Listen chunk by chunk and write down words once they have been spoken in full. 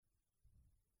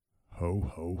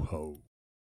Ho, ho, ho.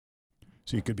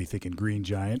 So you could be thinking Green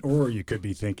Giant, or you could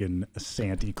be thinking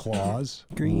Santa Claus.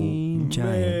 Green Giant.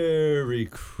 Merry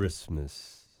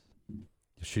Christmas.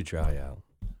 Shoot your eye out.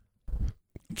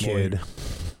 Kid.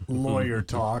 Lawyer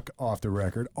talk off the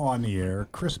record, on the air,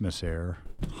 Christmas air,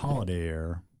 holiday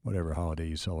air, whatever holiday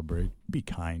you celebrate. Be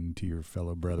kind to your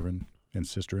fellow brethren and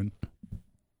sisterin.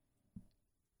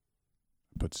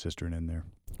 Put sisterin in there.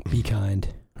 Be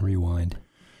kind. Rewind.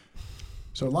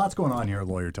 So lots going on here at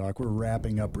Lawyer Talk. We're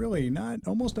wrapping up really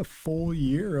almost a full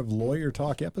year of Lawyer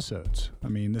Talk episodes. I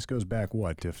mean, this goes back,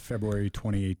 to February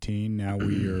 2018. Now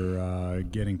we are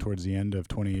getting towards the end of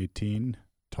 2018,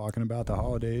 talking about the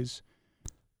holidays.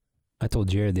 I told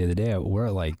Jared the other day, we're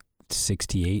at like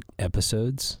 68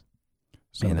 episodes.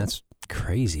 Man, that's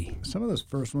crazy. Some of those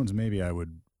first ones, maybe I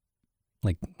would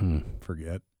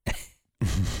forget.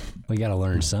 We got to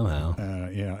learn somehow.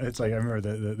 Yeah, it's like I remember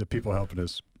the people helping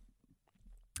us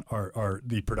are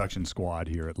the production squad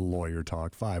here at Lawyer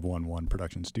Talk 511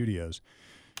 Production Studios.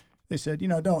 They said,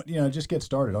 just get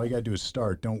started. All you got to do is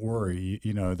start. Don't worry.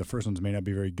 The first ones may not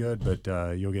be very good, but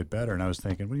you'll get better. And I was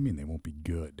thinking, what do you mean they won't be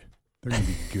good? They're going to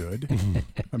be good.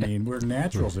 I mean, we're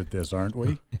naturals at this, aren't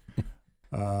we?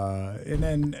 And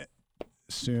then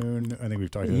soon, I think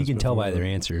we've talked about this You can tell before, by their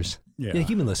answers. Yeah. You've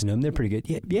been listening to them. They're pretty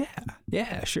good.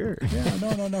 Yeah, sure.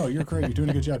 Yeah, no. You're great. You're doing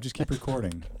a good job. Just keep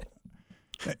recording.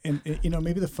 And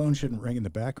maybe the phone shouldn't ring in the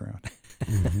background.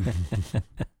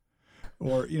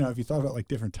 Or, if you thought about like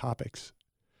different topics.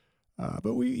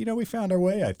 But we found our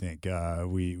way, I think.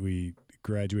 We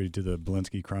graduated to the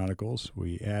Belinsky Chronicles.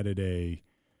 We added a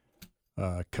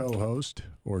co-host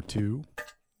or two.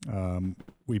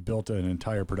 We built an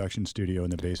entire production studio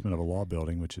in the basement of a law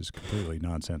building, which is completely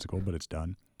nonsensical, but it's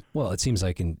done. Well, it seems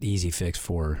like an easy fix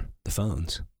for the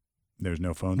phones. There's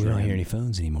no phones. We don't hear any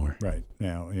phones anymore. Right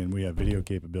now, and we have video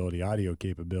capability, audio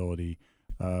capability.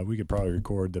 We could probably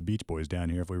record the Beach Boys down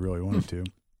here if we really wanted to.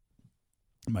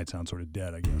 It might sound sort of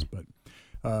dead, I guess, but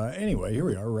anyway, here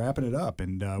we are wrapping it up,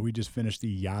 and we just finished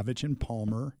the Yavich and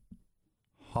Palmer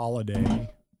holiday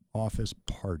office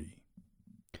party.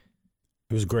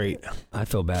 It was great. I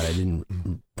feel bad I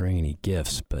didn't bring any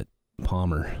gifts, but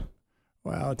Palmer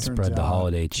Well, it turns spread the out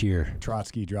holiday cheer.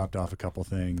 Trotsky dropped off a couple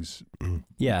things.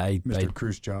 Yeah, Mr.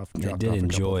 Khrushchev I dropped did off a couple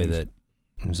enjoy things. that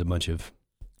there was a bunch of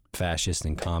fascists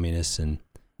and communists and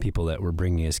people that were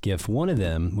bringing us gifts. One of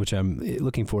them, which I'm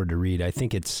looking forward to read, I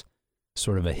think it's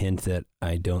sort of a hint that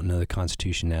I don't know the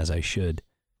Constitution as I should,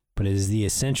 but it is the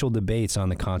essential debates on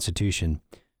the Constitution,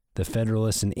 the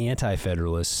Federalist and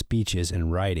Anti-Federalist speeches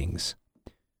and writings.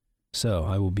 So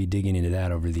I will be digging into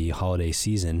that over the holiday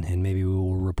season, and maybe we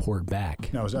will report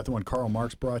back. Now, was that the one Karl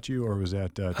Marx brought you, or was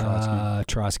that Trotsky?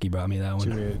 Trotsky brought me that one.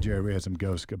 So Jared, we had some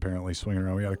ghosts apparently swinging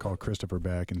around. We got to call Christopher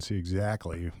back and see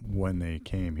exactly when they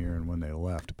came here and when they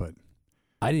left. But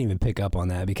I didn't even pick up on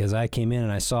that because I came in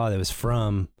and I saw that it was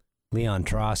from Leon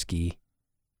Trotsky,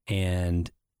 and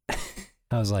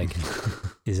I was like,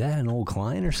 is that an old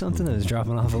client or something that was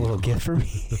dropping off a little gift for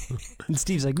me? And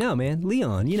Steve's like, no, man,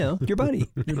 Leon, your buddy.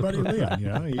 your buddy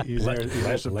Leon, he's there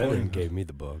Lenin supporting. gave me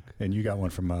the book. And you got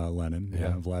one from Lenin,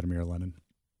 Vladimir Lenin.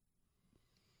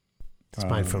 It's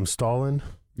mine from Stalin.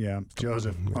 Yeah,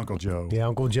 Joseph, Uncle Joe. Yeah,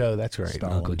 Uncle Joe, that's right.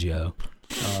 Stalin. Uncle Joe.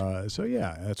 So,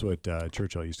 yeah, that's what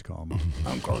Churchill used to call him,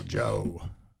 Uncle Joe.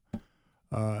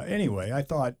 Anyway, I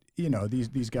thought,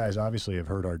 these guys obviously have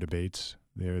heard our debates.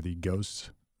 They're the ghosts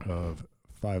of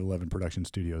 511 Production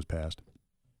Studios past.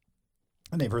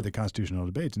 And they've heard the constitutional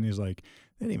debates, and he's like,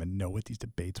 they didn't even know what these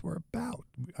debates were about.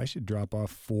 I should drop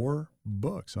off 4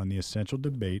 books on the essential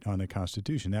debate on the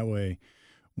Constitution. That way,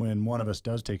 when one of us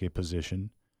does take a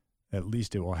position, at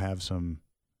least it will have some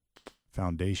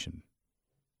foundation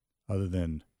other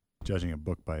than judging a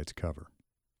book by its cover.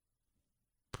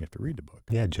 You have to read the book.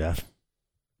 Yeah, Jeff.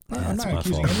 I'm not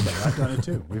accusing anybody. I've done it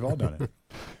too. We've all done it.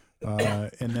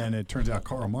 And then it turns out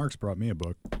Karl Marx brought me a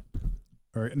book.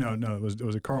 Or no, it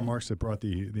was Karl Marx that brought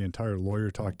the entire Lawyer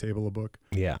Talk table a book.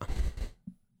 Yeah.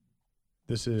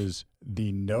 This is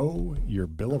the Know Your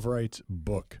Bill of Rights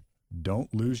book.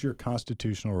 Don't lose your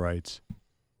constitutional rights.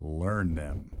 Learn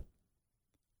them.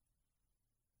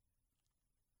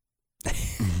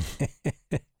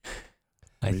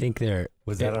 I think they're...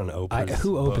 Was that on Oprah's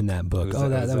who opened that book?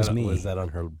 That was me. Was that on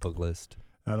her book list?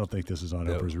 I don't think this is on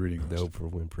Oprah's reading The list.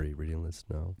 Oprah Winfrey reading list,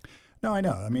 no. No, I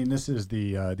know. I mean, this is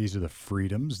these are the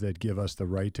freedoms that give us the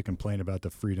right to complain about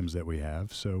the freedoms that we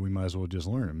have. So we might as well just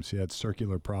learn them. See that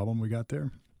circular problem we got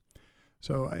there?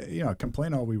 So,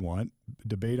 complain all we want,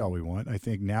 debate all we want. I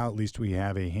think now at least we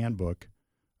have a handbook.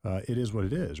 It is what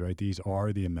it is, right? These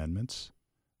are the amendments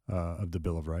of the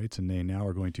Bill of Rights, and they now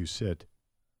are going to sit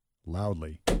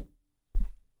loudly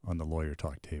on the Lawyer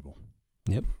Talk table.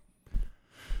 Yep.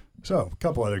 So a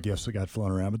couple other gifts that got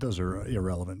flown around, but those are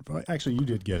irrelevant. Actually, you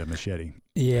did get a machete.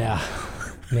 Yeah.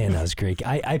 Man, that was great.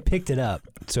 I picked it up.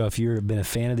 So if you've been a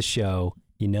fan of the show,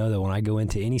 you know that when I go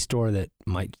into any store that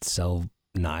might sell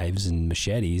knives and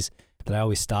machetes, that I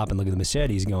always stop and look at the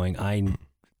machetes going, I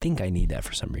think I need that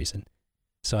for some reason.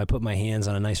 So I put my hands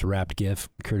on a nice wrapped gift,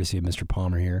 courtesy of Mr.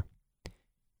 Palmer here.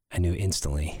 I knew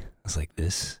instantly. I was like,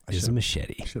 this is a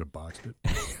machete. I should have boxed it.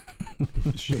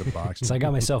 Should have boxed it. So I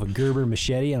got myself a Gerber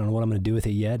machete. I don't know what I'm going to do with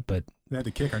it yet, but They had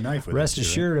to kick our knife with rest it.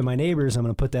 assured of my neighbors, I'm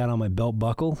going to put that on my belt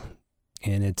buckle,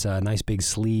 and it's a nice big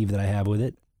sleeve that I have with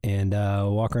it, and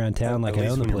walk around town like I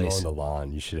own the When you're place. mowing the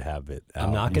lawn, you should have it out.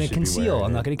 I'm not going to conceal.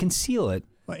 I'm not going to conceal it.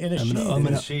 Well, in a I'm sheath.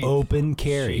 going to open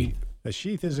carry. A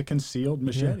sheath is a concealed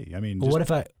machete. I mean, But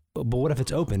what if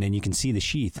it's open and you can see the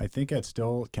sheath? I think that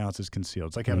still counts as concealed.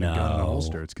 It's like having a gun in a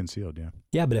holster. It's concealed, yeah.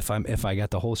 Yeah, but if I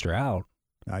got the holster out,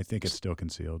 I think it's still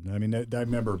concealed. I mean, I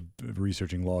remember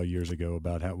researching law years ago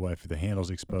about how if the handle's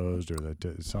exposed or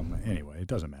something. Anyway, it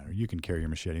doesn't matter. You can carry your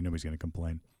machete. Nobody's going to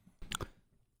complain.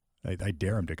 I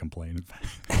dare him to complain.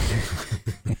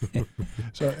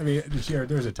 So, I mean, Jared,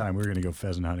 there was a time we were going to go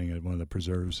pheasant hunting at one of the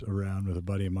preserves around with a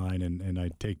buddy of mine, and I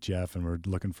take Jeff, and we're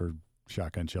looking for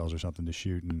shotgun shells or something to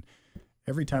shoot. And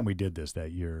every time we did this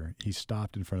that year, he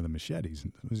stopped in front of the machetes.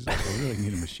 And was like, I really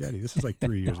need a machete. This is like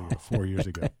 4 years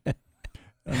ago.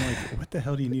 I'm like, what the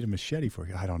hell do you need a machete for?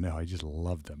 I don't know. I just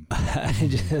love them. I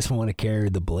just want to carry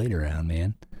the blade around,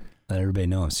 man. Let everybody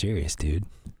know I'm serious, dude.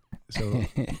 So,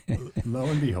 lo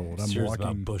and behold, I'm Serious walking.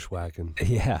 about bushwhacking.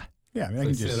 Yeah. Yeah, I mean, I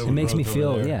can just. It makes me Roads over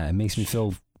feel, there. yeah, it makes me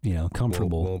feel,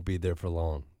 comfortable. Won't be there for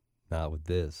long. Not with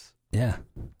this. Yeah.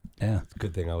 Yeah. It's a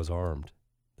good thing I was armed.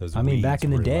 Those I mean, weeds back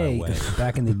in the were day, my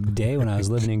way. when I was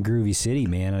living in Groovy City,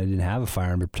 man, I didn't have a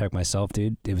firearm to protect myself,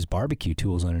 dude. It was barbecue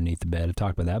tools underneath the bed. I've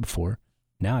talked about that before.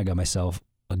 Now I got myself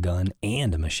a gun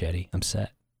and a machete. I'm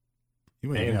set. You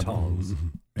wouldn't And have tongs.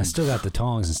 I still got the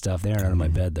tongs and stuff. They aren't under my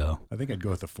bed, though. I think I'd go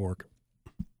with the fork,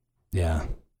 Yeah.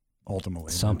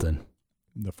 ultimately. Something.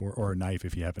 The fork, or a knife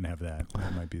if you happen to have that.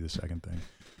 That might be the second thing.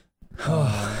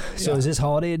 So is this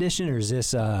holiday edition or is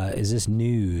this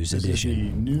news This edition? is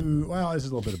the new. Well, this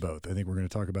is a little bit of both. I think we're going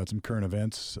to talk about some current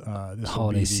events. This will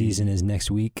Holiday be the season is next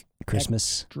week.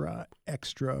 Christmas.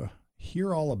 extra.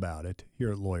 Hear all about it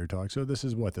here at Lawyer Talk. So this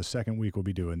is what the second week we'll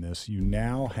be doing this. You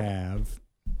now have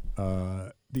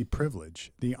the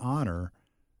privilege, the honor,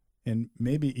 and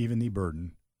maybe even the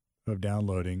burden of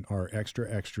downloading our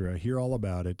extra. Hear all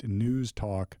about it. News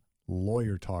talk,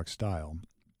 Lawyer Talk style,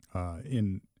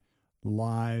 in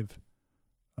live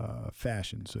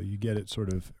fashion. So you get it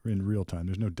sort of in real time.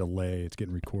 There's no delay. It's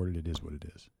getting recorded. It is what it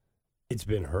is. It's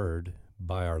been heard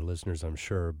by our listeners, I'm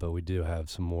sure, but we do have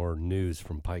some more news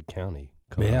from Pike County.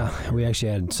 coming up. Yeah, we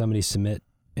actually had somebody submit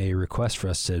a request for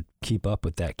us to keep up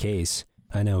with that case.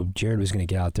 I know Jared was going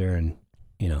to get out there and,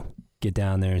 get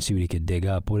down there and see what he could dig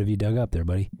up. What have you dug up there,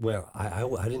 buddy? Well, I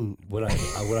didn't. What I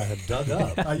had dug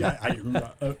up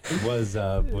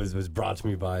was brought to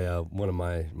me by one of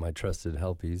my trusted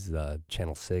helpies,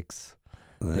 Channel 6.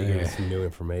 They gave us some new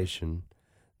information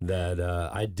that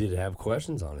I did have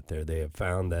questions on it there. They have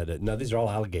found that, now these are all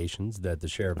allegations that the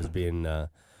sheriff is being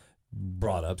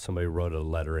brought up. Somebody wrote a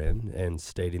letter in and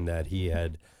stating that he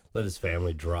had let his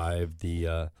family drive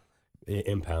the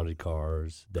impounded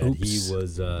cars, that he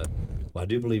was, I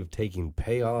do believe, taking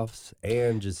payoffs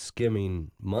and just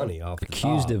skimming money off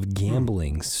Accused the top. of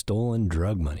gambling, stolen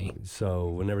drug money. So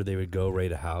whenever they would go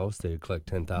raid a house, they would collect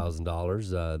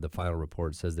 $10,000. The final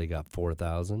report says they got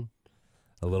 $4,000.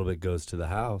 A little bit goes to the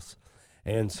house.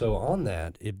 And so on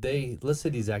that, let's say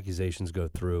these accusations go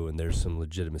through and there's some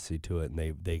legitimacy to it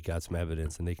and they got some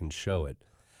evidence and they can show it,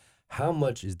 how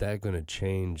much is that going to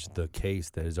change the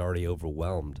case that has already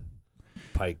overwhelmed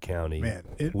Pike County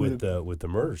with the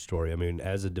murder story? I mean,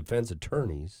 as a defense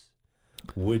attorneys,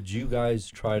 would you guys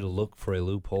try to look for a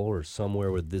loophole or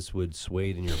somewhere where this would sway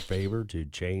in your favor to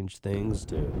change things,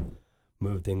 to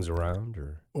move things around?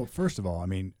 Or Well, first of all, I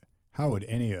mean, how would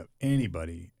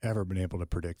anybody ever been able to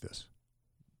predict this?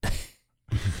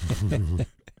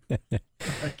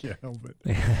 I can't help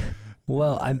it.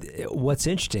 Well, what's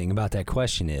interesting about that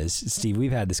question is, Steve,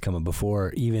 we've had this come up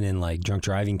before, even in like drunk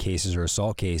driving cases or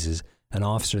assault cases, an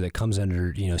officer that comes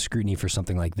under, scrutiny for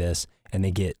something like this and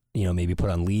they get, maybe put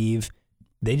on leave,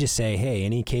 they just say, hey,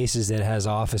 any cases that has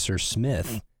Officer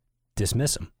Smith,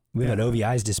 dismiss him. We've had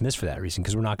OVIs dismissed for that reason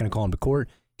because we're not going to call him to court.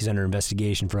 He's under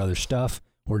investigation for other stuff.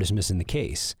 We're dismissing the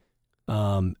case.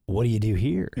 What do you do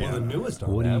here? Well, the newest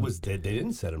on that was they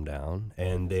didn't set him down,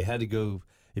 and they had to go.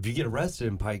 If you get arrested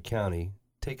in Pike County,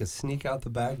 take a sneak out the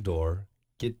back door,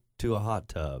 get to a hot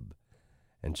tub,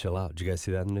 and chill out. Did you guys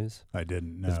see that in the news? I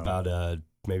didn't know. It was about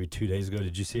maybe 2 days ago.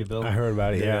 Did you see it, Bill? I heard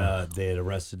about it. Yeah. They had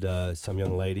arrested some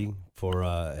young lady for,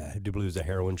 I do believe it was a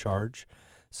heroin charge.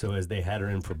 So as they had her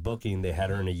in for booking, they had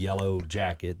her in a yellow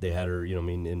jacket. They had her,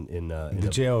 in The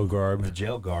jail garb. the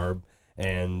jail garb.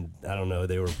 And I don't know,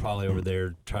 they were probably over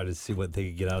there trying to see what they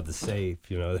could get out of the safe.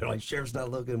 They're like, sheriff's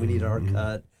not looking, we need a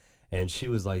haircut. And she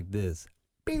was like this,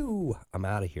 pew, I'm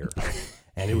out of here.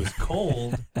 And it was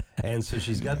cold. And so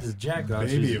she's got this jacket on.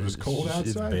 Baby, it was cold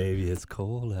outside? Baby, it's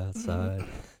cold outside.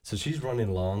 So she's running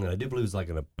along, and I do believe it was like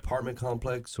an apartment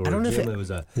complex or I don't know a if gym. it- It was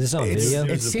a. Is this on It's- video? It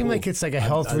It was a seemed pool. like it's like a I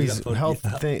health got photo- health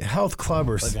yeah. thing, health club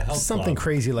or Like a health something club.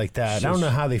 crazy like that. So I don't know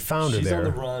how they found her She's on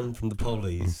there. the run from the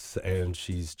police, and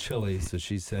she's chilly, so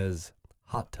she says,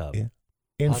 hot tub. Yeah.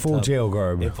 In Hot full tub. jail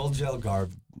garb. In full jail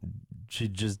garb, she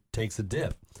just takes a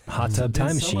dip. Hot So tub then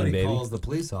time machine, somebody baby. calls the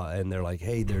police and they're like,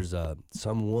 hey, there's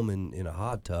some woman in a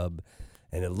hot tub,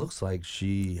 and it looks like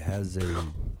she has a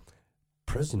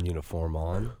prison uniform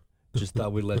on. Just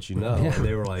thought we'd let you know. Yeah. And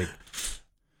they were like,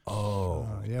 oh.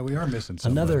 Yeah, we are missing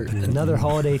somebody. Another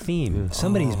holiday theme.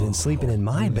 Somebody's been sleeping in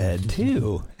my bed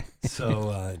too. So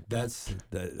I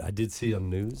did see on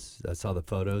the news. I saw the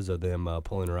photos of them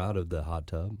pulling her out of the hot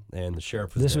tub, and the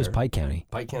sheriff was This there. was Pike County.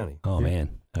 Pike County. Oh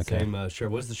man. Okay. Same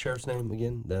sheriff. What's the sheriff's name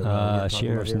again? That, we were talking about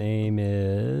Sheriff's here? name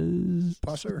is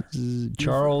Pusser?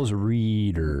 Charles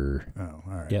Reeder. Oh,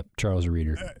 all right. Yep, Charles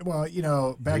Reeder.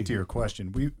 Well, back to your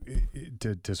question,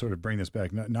 to sort of bring this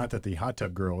back. Not that the hot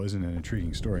tub girl isn't an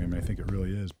intriguing story. I mean, I think it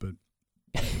really is. But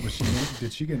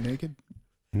did she get naked?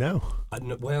 No.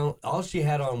 Well, all she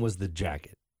had on was the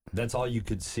jacket. That's all you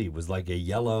could see was like a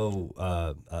yellow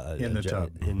In the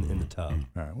tub. In the tub.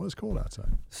 All right. Well, it's cold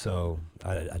outside. So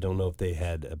I don't know if they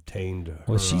had obtained her.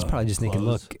 Well, she's probably just thinking,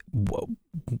 clothes. look,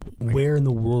 where in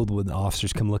the world would the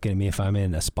officers come looking at me if I'm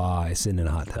in a spa sitting in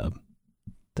a hot tub?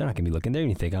 They're not going to be looking. They're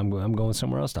going to think I'm going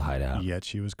somewhere else to hide out. Yet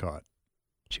she was caught.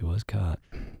 She was caught.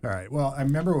 All right. Well, I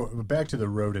remember back to the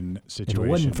Rodin If situation. it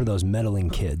wasn't for those meddling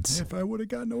kids. If I would have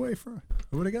gotten away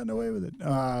with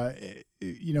it.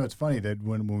 It's funny that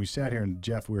when we sat here and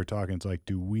Jeff, we were talking, it's like,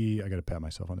 I got to pat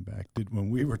myself on the back. When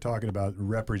we were talking about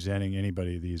representing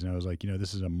anybody of these, and I was like,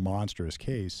 this is a monstrous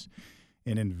case.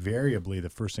 And invariably, the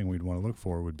first thing we'd want to look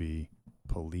for would be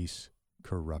police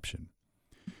corruption.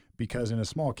 Because in a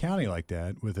small county like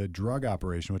that, with a drug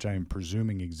operation, which I am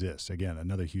presuming exists, again,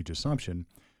 another huge assumption,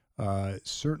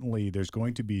 certainly there's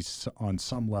going to be, on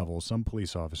some level, some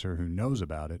police officer who knows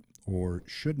about it or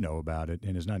should know about it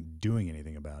and is not doing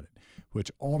anything about it,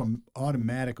 which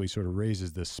automatically sort of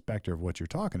raises the specter of what you're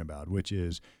talking about, which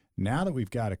is now that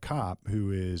we've got a cop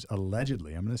who is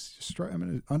allegedly, I'm going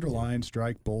to underline,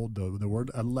 strike, bold the word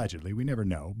allegedly. We never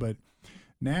know, but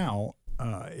now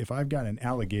if I've got an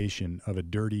allegation of a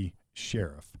dirty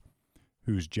sheriff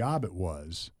whose job it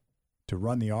was to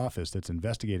run the office that's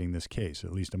investigating this case,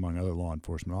 at least among other law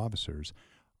enforcement officers,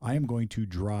 I am going to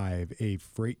drive a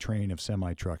freight train of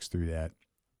semi-trucks through that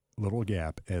little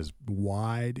gap as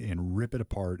wide and rip it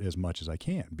apart as much as I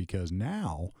can, because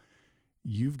now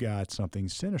you've got something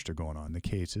sinister going on. The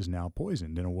case is now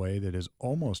poisoned in a way that is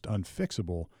almost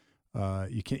unfixable.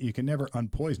 You can never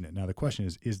unpoison it. Now the question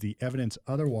is the evidence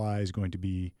otherwise going to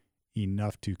be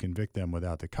enough to convict them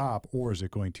without the cop, or is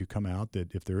it going to come out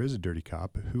that if there is a dirty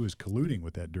cop, who is colluding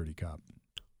with that dirty cop?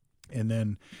 And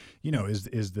then,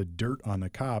 is the dirt on the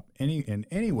cop in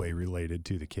any way related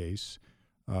to the case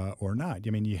or not? I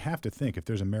mean, you have to think if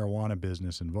there's a marijuana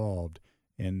business involved,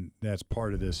 and that's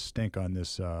part of this stink on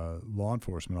this law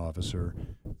enforcement officer,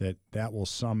 that will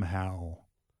somehow.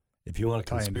 If you want a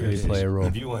Tie into conspiracy, it. Play a role.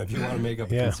 if you want to make up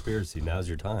a Yeah. conspiracy, now's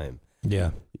your time.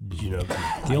 Yeah. The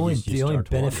The only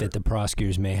benefit the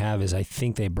prosecutors may have is I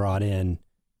think they brought in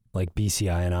like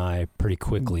BCI&I pretty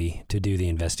quickly to do the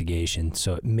investigation.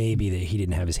 So it may be that he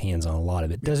didn't have his hands on a lot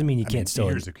of it. Doesn't mean you can't still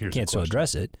here's the still question.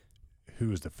 address it.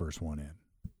 Who is the first one in?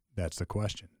 That's the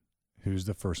question. Who's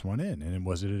the first one in? And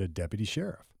was it a deputy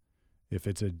sheriff? If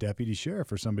it's a deputy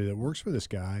sheriff or somebody that works for this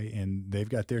guy and they've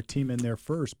got their team in there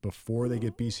first before they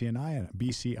get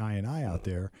BCI&I out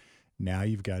there, now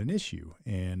you've got an issue.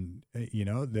 And,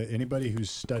 anybody who's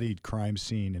studied crime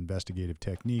scene investigative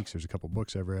techniques, there's a couple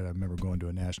books I've read. I remember going to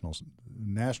a National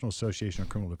Association of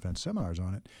Criminal Defense seminars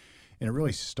on it. And it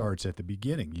really starts at the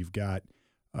beginning. You've got,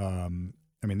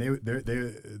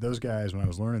 those guys, when I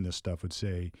was learning this stuff, would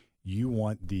say, you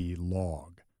want the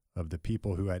log of the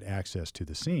people who had access to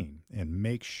the scene and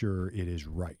make sure it is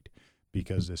right.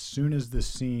 Because as soon as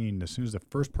the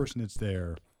first person that's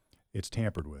there, it's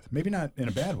tampered with. Maybe not in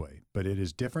a bad way, but it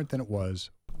is different than it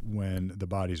was when the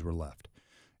bodies were left.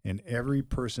 And every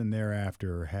person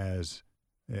thereafter has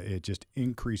It just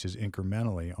increases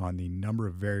incrementally on the number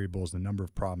of variables, the number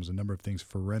of problems, the number of things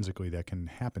forensically that can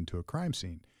happen to a crime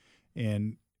scene.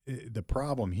 And the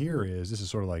problem here is this is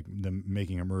sort of like them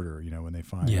making a murderer, when they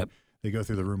find they go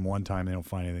through the room one time, they don't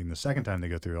find anything. The second time they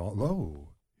go through,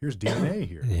 here's DNA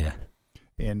here. Yeah.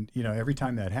 And, every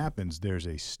time that happens, there's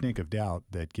a stink of doubt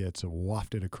that gets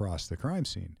wafted across the crime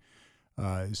scene.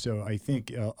 So I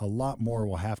think a lot more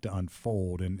will have to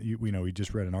unfold. And, we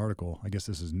just read an article. I guess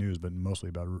this is news, but mostly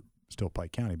about still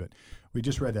Pike County. But we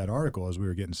just read that article as we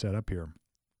were getting set up here.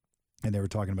 And they were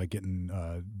talking about getting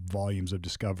volumes of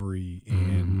discovery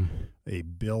and a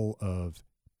bill of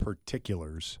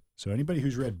particulars. So anybody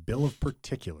who's read bill of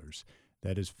particulars,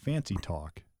 that is fancy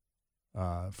talk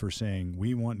for saying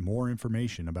we want more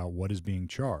information about what is being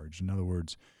charged. In other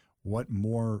words, what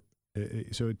more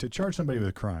so to charge somebody with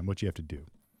a crime, what you have to do,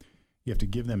 you have to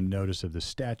give them notice of the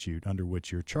statute under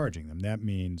which you're charging them. That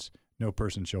means no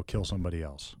person shall kill somebody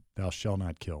else. Thou shalt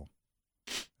not kill.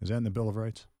 Is that in the Bill of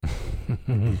Rights?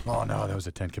 Oh, no, that was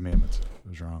the 10 Commandments. It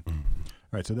was wrong. All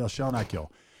right, so thou shalt not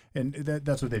kill. And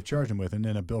that's what they've charged him with. And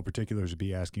then a bill of particulars would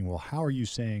be asking, well, how are you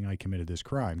saying I committed this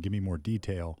crime? Give me more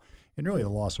detail. And really the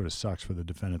law sort of sucks for the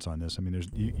defendants on this. I mean,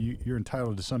 you're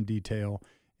entitled to some detail.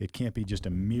 It can't be just a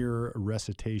mere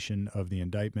recitation of the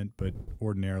indictment, but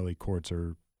ordinarily courts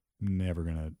are never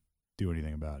going to do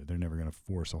anything about it. They're never going to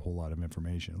force a whole lot of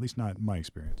information, at least not in my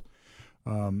experience.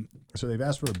 So they've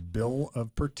asked for a bill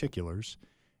of particulars,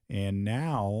 and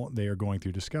now they are going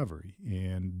through discovery.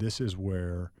 And this is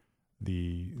where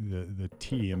the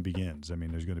tedium begins. I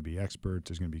mean, there's going to be experts.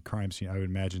 There's going to be crime scene. I would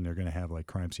imagine they're going to have like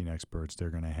crime scene experts.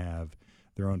 They're going to have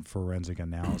their own forensic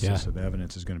analysis of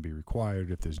evidence is going to be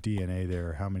required. If there's DNA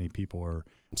there, how many people are...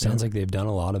 Sounds like they've done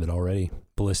a lot of it already.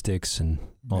 Ballistics and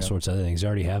all sorts of other things. They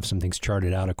already have some things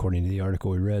charted out according to the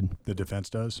article we read. The defense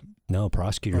does? No,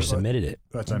 prosecutors submitted it.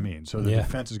 That's what I mean. So the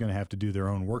defense is going to have to do their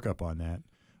own workup on that.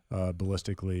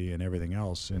 Ballistically and everything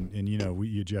else. And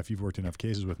you, Jeff, you've worked enough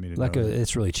cases with me to know.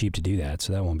 It's really cheap to do that,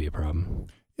 so that won't be a problem.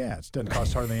 Yeah, it doesn't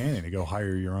cost hardly anything to go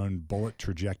hire your own bullet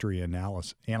trajectory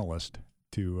analyst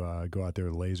to go out there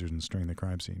with lasers and string the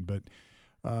crime scene. But,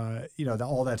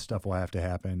 all that stuff will have to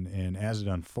happen. And as it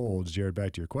unfolds, Jared,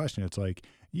 back to your question, it's like,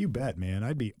 you bet, man,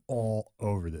 I'd be all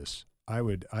over this. I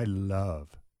love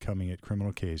coming at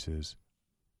criminal cases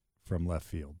from left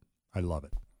field. I love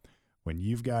it. When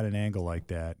you've got an angle like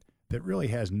that really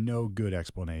has no good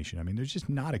explanation. I mean, there's just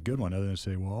not a good one other than to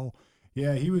say, well,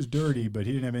 yeah, he was dirty, but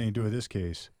he didn't have anything to do with this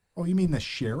case. Oh, you mean the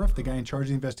sheriff, the guy in charge of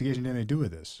the investigation, didn't have anything to do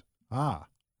with this?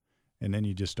 And then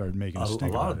you just started making a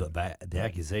stink lot about of the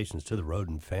accusations to the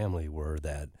Roden family were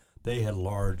that they had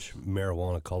large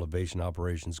marijuana cultivation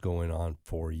operations going on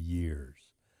for years.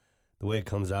 The way it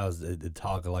comes out is the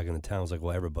talk like in the town was like,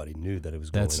 well, everybody knew that it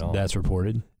was going on. That's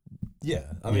reported.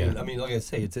 Yeah, I mean, like I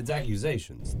say, it's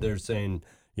accusations. They're saying,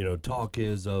 talk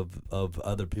is of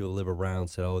other people who live around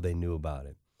said, oh, they knew about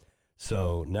it.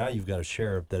 So now you've got a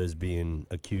sheriff that is being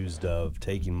accused of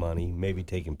taking money, maybe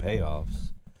taking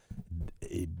payoffs.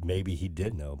 Maybe he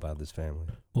did know about this family.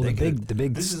 Well, the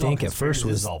big stink at first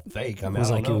was this is all fake. I mean, I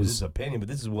don't know. This is opinion, but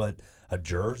this is what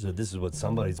this is what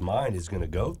somebody's mind is going to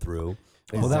go through.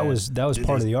 Well, that was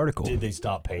part of the article. Did they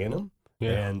stop paying him?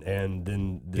 Yeah. And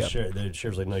then the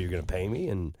sheriff's like, no, you're going to pay me,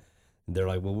 and they're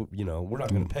like, well, we're not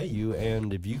going to pay you,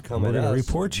 and if you come at us,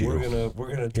 report you.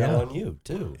 We're gonna tell on you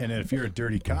too. And if you're a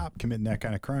dirty cop committing that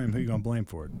kind of crime, who are you going to blame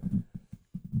for it?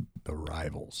 The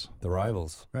rivals.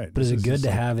 Right. But is it good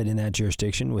to have it in that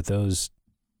jurisdiction with those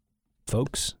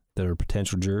folks that are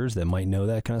potential jurors that might know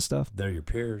that kind of stuff? They're your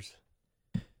peers.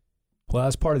 Well,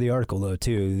 that's part of the article, though,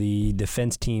 too. The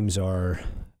defense teams are,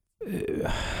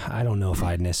 I don't know if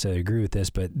I'd necessarily agree with this,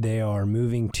 but they are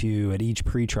moving to, at each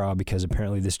pretrial, because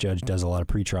apparently this judge does a lot of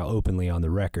pretrial openly on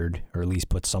the record, or at least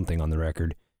puts something on the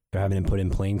record. They're having him put in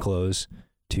plain clothes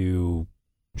to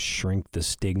shrink the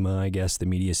stigma, I guess, the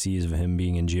media sees of him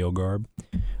being in jail garb.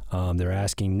 They're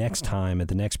asking next time at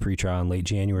the next pretrial in late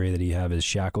January that he have his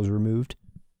shackles removed.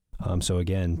 So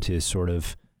again, to sort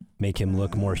of make him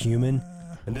look more human.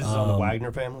 And this is on the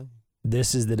Wagner family?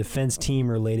 This is the defense team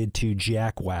related to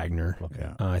Jack Wagner. Okay.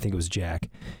 I think it was Jack.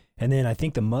 And then I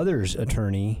think the mother's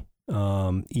attorney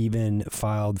even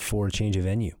filed for a change of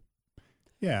venue.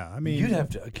 Yeah, I mean... You'd have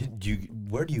to...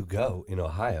 where do you go in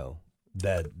Ohio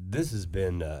that this has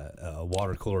been a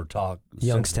water cooler talk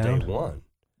Youngstown. Since day one?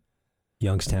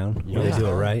 Youngstown. Where they do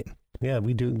it right. Yeah,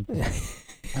 we do.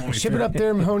 Ship it up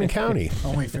there in Mahoney County.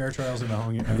 Only fair trials in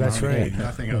Mahoney. That's right.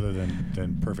 Nothing other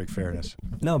than perfect fairness.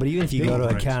 No, but even if you go to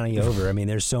a county over, I mean,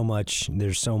 there's so much.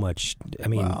 I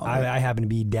mean, I happen to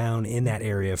be down in that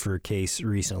area for a case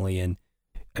recently, and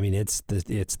I mean, it's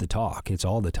the talk. It's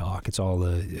all the talk. It's all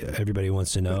everybody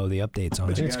wants to know the updates on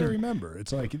it. But you got to remember,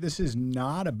 it's like this is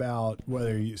not about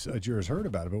whether a juror's heard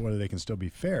about it, but whether they can still be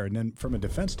fair. And then from a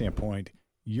defense standpoint,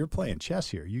 you're playing chess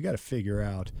here. You got to figure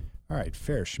out, all right,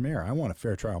 fair schmear. I want a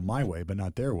fair trial my way, but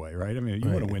not their way, right? I mean, you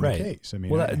want to win the case. I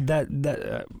mean,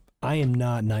 well, I am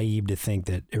not naive to think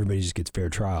that everybody just gets fair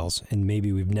trials, and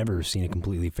maybe we've never seen a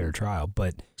completely fair trial,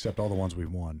 but except all the ones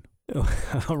we've won.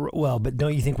 Well, but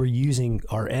don't you think we're using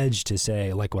our edge to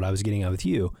say, like what I was getting at with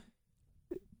you,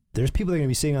 there's people that are going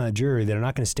to be sitting on a jury that are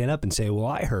not going to stand up and say, well,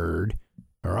 I heard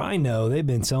or I know they've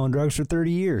been selling drugs for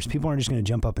 30 years. People aren't just going to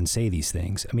jump up and say these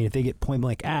things. I mean, if they get point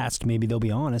blank asked, maybe they'll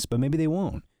be honest, but maybe they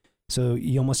won't. So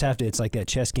you almost have to, it's like that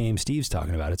chess game Steve's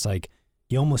talking about. It's like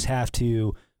you almost have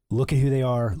to look at who they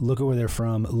are, look at where they're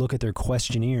from, look at their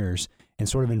questionnaires, and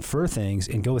sort of infer things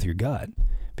and go with your gut,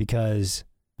 because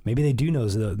maybe they do know,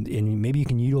 and maybe you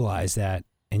can utilize that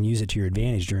and use it to your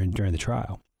advantage during the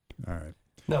trial. All right.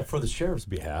 Now, for the sheriff's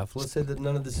behalf, let's say that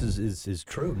none of this is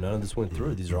true. None of this went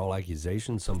through. These are all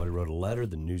accusations. Somebody wrote a letter.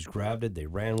 The news grabbed it. They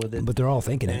ran with it. But they're all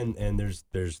thinking it. And there's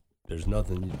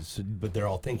nothing. But they're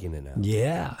all thinking it now.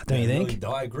 Yeah, don't you think? Really,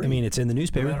 no, I agree. I mean, it's in the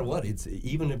newspaper. No matter what, it's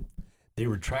even if they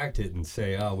retract it and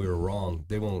say, "Oh, we were wrong,"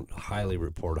 they won't highly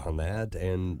report on that,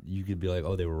 and you could be like,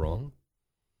 "Oh, they were wrong."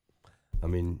 I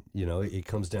mean, you know, it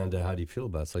comes down to how do you feel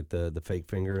about it. It's like the fake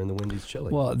finger and the Wendy's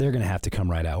chili. Well, they're going to have to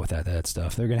come right out with that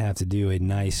stuff. They're going to have to do a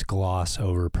nice gloss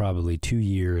over probably 2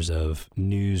 years of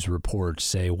news reports,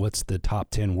 say what's the top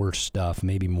 10 worst stuff,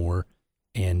 maybe more,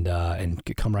 and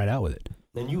come right out with it.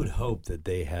 And you would hope that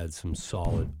they had some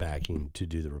solid backing to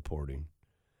do the reporting.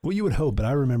 Well, you would hope, but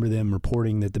I remember them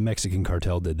reporting that the Mexican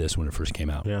cartel did this when it first came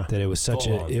out. Yeah. That it was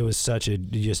such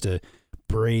a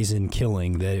brazen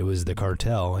killing that it was the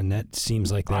cartel, and that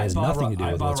seems like that has nothing to do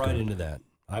with what's going on.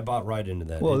 I bought right into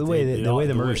that. Well, the way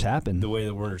the murders happened. The way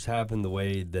the murders happened, the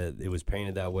way that it was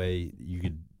painted that way, you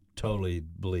could totally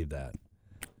believe that.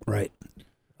 Right.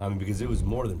 I mean, because it was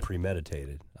more than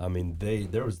premeditated. I mean,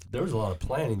 there was a lot of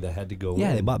planning that had to go in.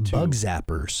 Yeah, they bought bug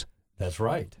zappers. That's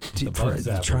right.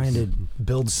 Trying to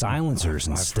build silencers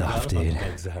and stuff, dude.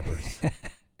 Bug zappers.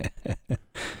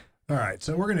 All right,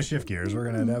 so we're going to shift gears.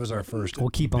 That was our first. We'll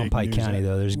keep on Pike County,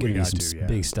 though. There's going to be some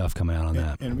big stuff coming out on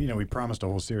that. And, you know, we promised a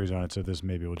whole series on it, so this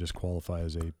maybe will just qualify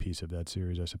as a piece of that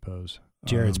series, I suppose.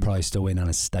 Jared's probably still waiting on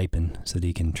his stipend so that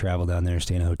he can travel down there,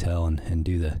 stay in a hotel, and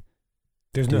do the.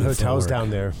 There's no hotels down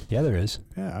there. Yeah, there is.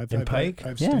 Yeah, in Pike?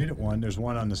 I've stayed at one. There's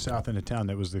one on the south end of town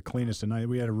that was the cleanest. And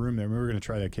we had a room there. We were going to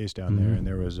try that case down there, and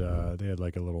there was they had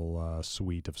like a little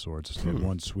suite of sorts. They had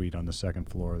one suite on the second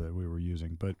floor that we were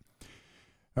using, but.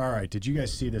 All right. Did you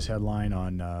guys see this headline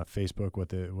on Facebook?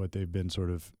 What they've been sort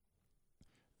of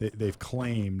they've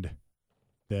claimed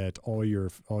that all your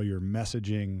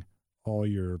messaging, all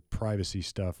your privacy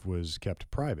stuff was kept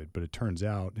private, but it turns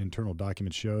out internal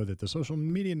documents show that the social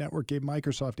media network gave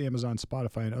Microsoft, Amazon,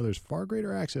 Spotify, and others far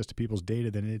greater access to people's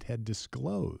data than it had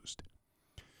disclosed.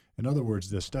 In other words,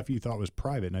 the stuff you thought was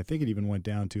private, and I think it even went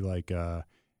down to like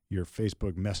your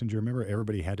Facebook Messenger. Remember,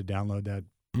 everybody had to download that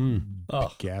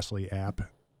ghastly app.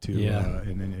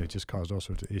 And then it just caused all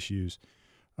sorts of issues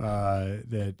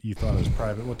that you thought it was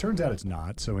private. Well, it turns out it's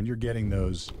not. So when you're getting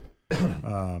those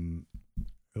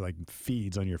like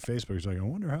feeds on your Facebook, it's like, I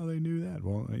wonder how they knew that.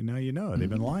 Well, now you know. They've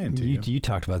been lying to you. You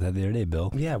talked about that the other day,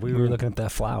 Bill. Yeah, we were looking at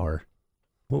that flour.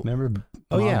 Well, remember?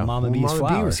 Mama B's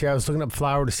flour. Yeah, I was looking up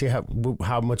flour to see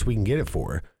how much we can get it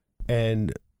for,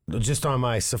 and just on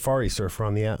my Safari surfer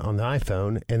on the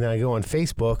iPhone, and then I go on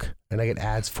Facebook and I get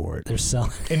ads for it. They're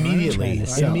selling immediately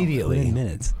within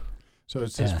minutes. So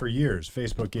it says for years,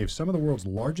 Facebook gave some of the world's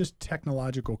largest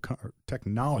technology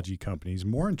companies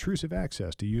more intrusive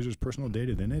access to users' personal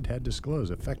data than it had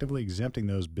disclosed, effectively exempting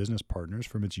those business partners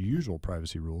from its usual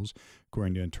privacy rules,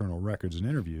 according to internal records and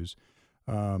interviews.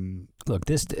 Look,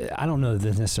 I don't know that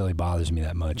this necessarily bothers me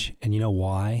that much, and you know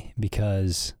why?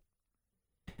 Because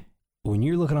when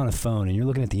you're looking on a phone and you're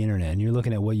looking at the internet and you're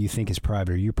looking at what you think is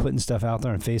private, or you're putting stuff out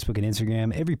there on Facebook and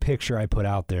Instagram, every picture I put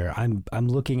out there, I'm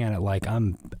looking at it like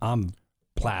I'm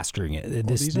plastering it.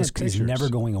 This is never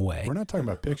going away. We're not talking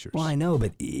about pictures. Well, I know,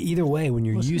 but either way, when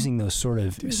you're using those sort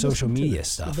of social media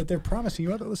stuff. But they're promising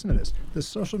you, listen to this. The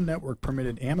social network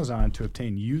permitted Amazon to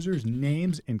obtain users'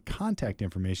 names and contact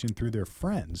information through their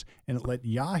friends, and it let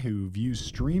Yahoo view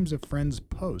streams of friends'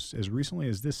 posts as recently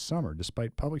as this summer,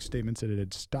 despite public statements that it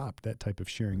had stopped that type of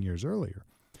sharing years earlier.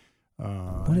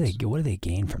 What do they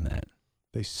gain from that?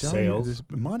 They sell you this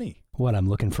money. What, I'm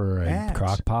looking for a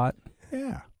crock pot?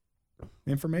 Yeah.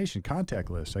 Information,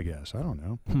 contact lists, I guess. I don't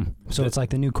know. So it's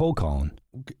like the new cold calling.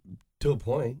 To a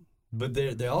point. But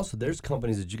they also, there's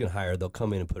companies that you can hire. They'll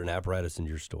come in and put an apparatus in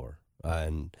your store.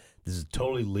 And this is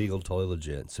totally legal, totally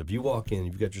legit. So if you walk in,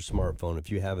 you've got your smartphone,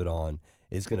 if you have it on,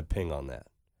 it's going to ping on that.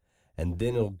 And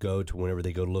then it'll go to whenever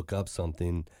they go look up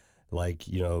something, like,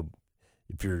 you know,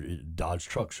 if your Dodge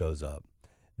truck shows up,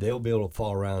 they'll be able to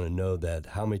follow around and know that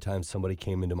how many times somebody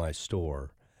came into my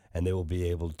store, and they will be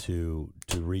able to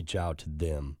reach out to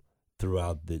them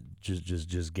throughout the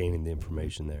just gaining the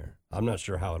information there. I'm not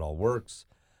sure how it all works.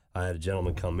 I had a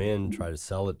gentleman come in, try to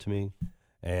sell it to me,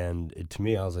 and to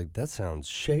me, I was like, that sounds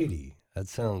shady. That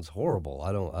sounds horrible.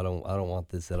 I don't want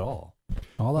this at all.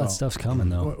 All that stuff's coming,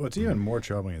 though. What's even more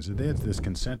troubling is that they had this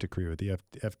consent decree with the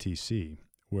FTC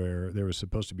where there was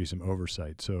supposed to be some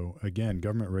oversight. So, again,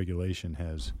 government regulation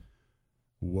has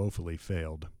woefully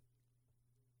failed.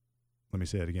 Let me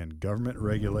say it again. Government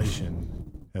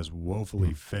regulation has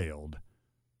woefully failed.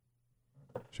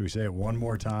 Should we say it one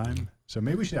more time? So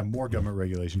maybe we should have more government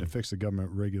regulation to fix the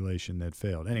government regulation that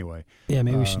failed. Anyway. Yeah,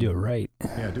 maybe we should do it right.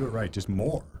 Yeah, do it right. Just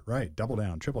more. Right. Double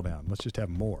down, triple down. Let's just have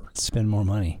more. Spend more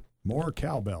money. More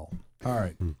cowbell. All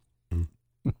right.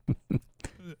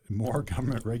 More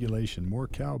government regulation. More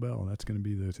cowbell. That's going to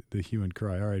be the hue and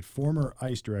cry. All right. Former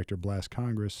ICE director blasts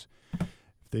Congress.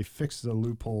 If they fixed the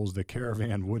loopholes, the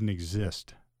caravan wouldn't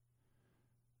exist.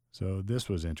 So this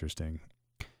was interesting.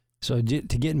 So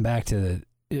getting back to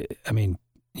I mean,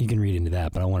 you can read into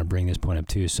that, but I want to bring this point up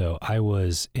too. So I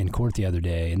was in court the other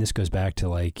day, and this goes back to,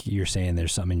 like, you're saying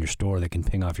there's something in your store that can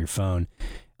ping off your phone.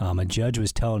 A judge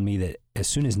was telling me that as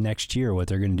soon as next year, what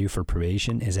they're going to do for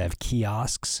probation is have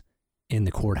kiosks in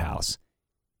the courthouse,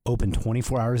 open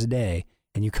 24 hours a day,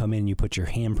 and you come in and you put your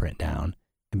handprint down.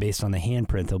 And based on the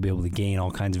handprint, they'll be able to gain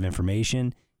all kinds of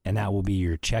information, and that will be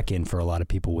your check-in for a lot of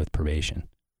people with probation.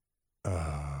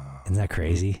 Isn't that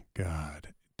crazy?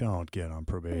 God, don't get on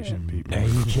probation, people. Are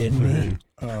you kidding me?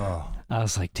 Oh. I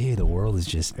was like, dude, the world is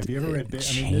just Have you ever read?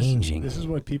 changing. This is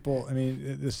what people. I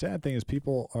mean, the sad thing is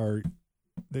people are.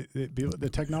 The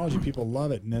technology people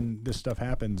love it, and then this stuff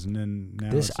happens, and then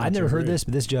now I've never heard this,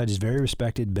 but this judge is very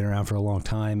respected, been around for a long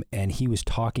time, and he was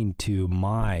talking to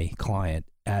my client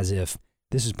as if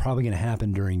this is probably going to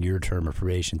happen during your term of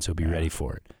probation, so be ready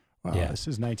for it. Wow, this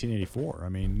is 1984. I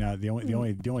mean, now the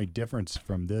only difference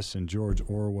from this and George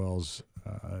Orwell's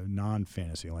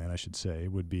non-fantasy land, I should say,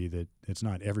 would be that it's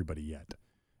not everybody yet.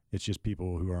 It's just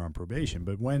people who are on probation.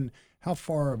 But how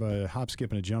far of a hop,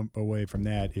 skip, and a jump away from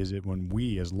that is it when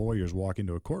we as lawyers walk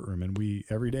into a courtroom and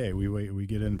every day we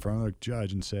get in front of the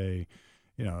judge and say,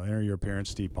 you know, enter your appearance,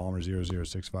 Steve Palmer,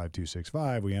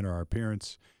 0065265. We enter our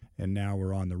appearance, and now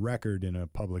we're on the record in a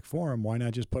public forum. Why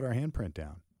not just put our handprint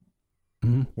down?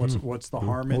 Mm-hmm. What's the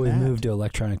harm in we that? moved to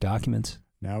electronic documents.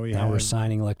 Now we're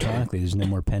signing electronically. There's no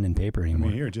more pen and paper anymore. I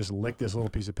mean, here, just lick this little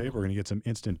piece of paper. We're going to get some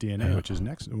instant DNA, which is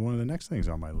one of the next things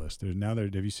on my list.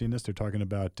 Have you seen this? They're talking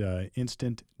about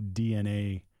instant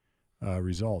DNA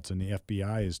results, and the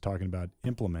FBI is talking about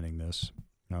implementing this.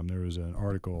 There was an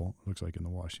article, looks like in the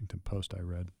Washington Post I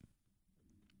read.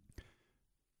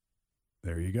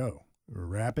 There you go.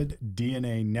 Rapid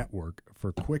DNA network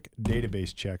for quick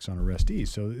database checks on arrestees.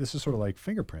 So this is sort of like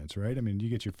fingerprints, right? I mean, you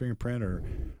get your fingerprint, or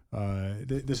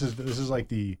this is like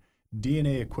the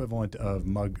DNA equivalent of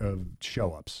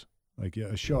show-ups. Like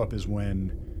a show-up is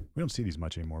when we don't see these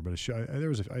much anymore, but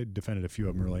I defended a few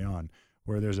of them early on,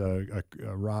 where there's a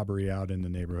robbery out in the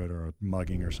neighborhood or a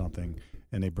mugging or something,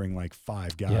 and they bring like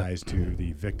 5 guys to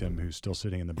the victim who's still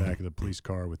sitting in the back of the police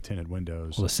car with tinted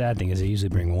windows. Well, the sad thing is they usually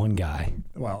bring one guy.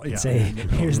 Well, yeah. Say,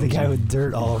 here's the guy with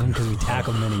dirt all of him because we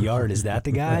tackled him in a yard. Is that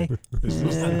the guy?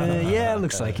 Yeah, it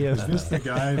looks like him. Is this the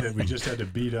guy that we just had to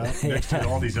beat up next to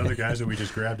all these other guys that we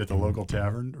just grabbed at the local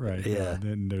tavern? Right. Yeah.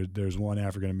 Then there's one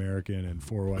African-American and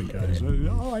 4 white guys.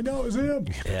 Oh, I know, it's him.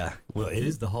 Yeah. Well, it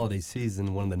is the holiday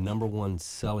season. One of the number one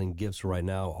selling gifts right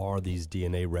now are these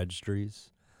DNA registries.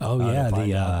 Oh, yeah.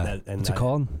 What's it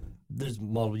called? There's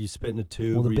multiple. You spit in a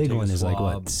tube. Well, the big one is like,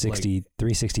 swab,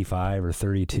 365 or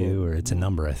 32, or it's a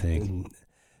number, I think.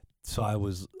 So I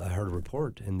heard a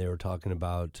report, and they were talking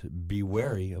about be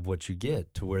wary of what you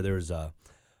get, to where there's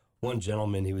one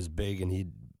gentleman, he was big, and he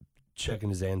checking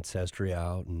his ancestry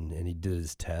out, and he did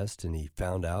his test, and he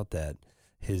found out that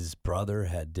his brother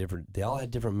they all had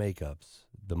different makeups.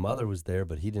 The mother was there,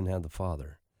 but he didn't have the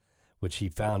father, which he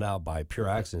found out by pure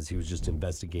accident. He was just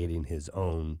investigating his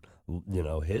own,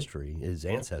 history, his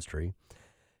ancestry.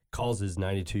 Calls his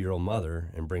 92-year-old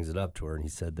mother and brings it up to her, and he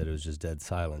said that it was just dead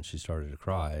silent. She started to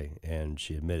cry, and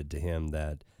she admitted to him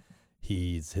that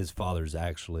his father's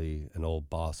actually an old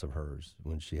boss of hers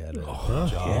when she had a Oh,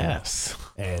 job. yes.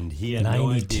 And he had 92,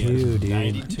 no idea. dude.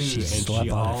 92, She and slept she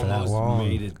on it for that almost long.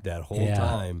 made it that whole Yeah.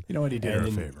 time. You know what? He did her a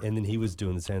and favor. then he was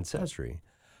doing this ancestry.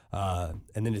 And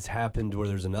then it's happened where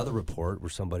there's another report where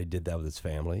somebody did that with his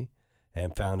family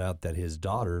and found out that his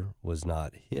daughter was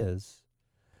not his.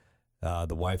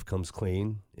 The wife comes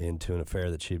clean into an affair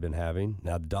that she'd been having.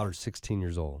 Now, the daughter's 16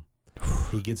 years old.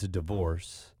 He gets a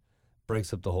divorce,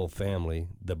 breaks up the whole family.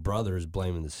 The brother is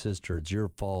blaming the sister. It's your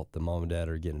fault that mom and dad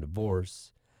are getting a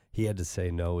divorce. He had to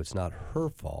say, no, it's not her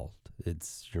fault.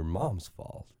 It's your mom's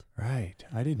fault. Right.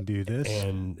 I didn't do this.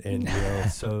 And you know,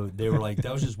 so they were like,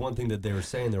 that was just one thing that they were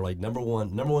saying. They're like, number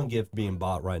one gift being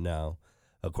bought right now,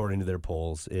 according to their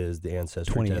polls, is the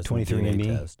ancestry test, 23andMe.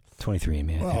 DNA test.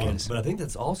 23andMe. I Well, think it And, is. but I think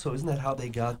that's also, isn't that how they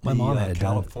got My the mom had it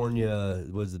done. California,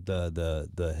 was it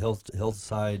the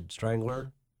hillside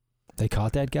strangler? They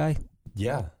caught that guy.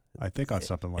 Yeah. I think on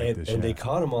something like and, this. and yeah. they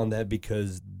caught him on that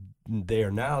because they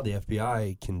are now, the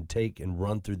FBI can take and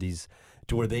run through these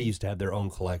to where they used to have their own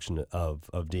collection of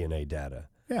DNA data.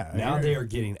 Yeah. Now you're- they are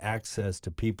getting access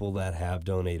to people that have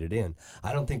donated in.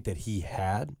 I don't think that he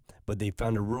had, but they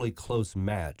found a really close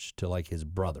match to like his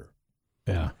brother.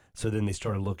 Yeah. So then they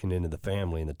started looking into the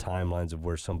family and the timelines of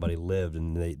where somebody lived,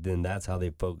 and then that's how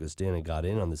they focused in and got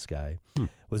in on this guy,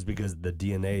 was because the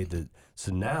DNA.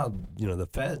 So now, you know, the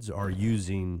feds are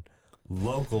using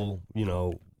local, you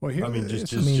know, Well, here, I mean,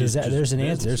 just- it's- I mean, just there's an answer.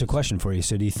 There's a businesses. question for you.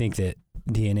 So, do you think that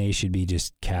DNA should be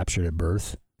just captured at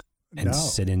birth and No.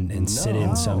 sit in No,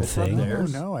 some it's not thing? there. No,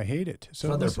 theirs. no, I hate it. it's So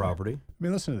not their listen, property. I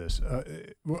mean, listen to this.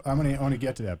 I want to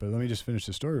get to that, but let me just finish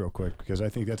the story real quick because I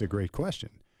think that's a great question.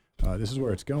 This is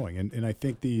where it's going, and I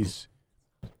think these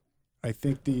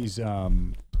these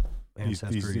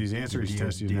answers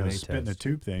tests, you know, spit in the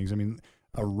tube things. I mean,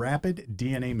 a rapid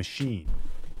DNA machine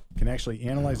can actually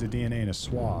analyze the DNA in a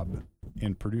swab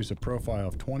and produce a profile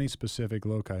of 20 specific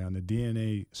loci on the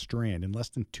DNA strand in less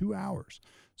than 2 hours.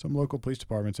 Some local police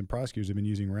departments and prosecutors have been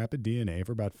using rapid DNA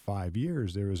for about 5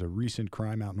 years. There was a recent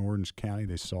crime out in Orange County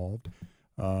they solved.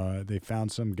 They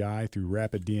found some guy through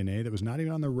rapid DNA that was not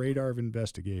even on the radar of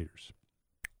investigators.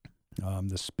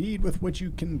 The speed with which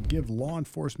you can give law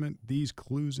enforcement these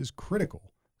clues is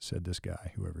critical, said this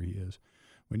guy, whoever he is.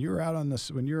 When you're out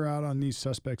on these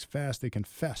suspects fast, they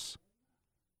confess.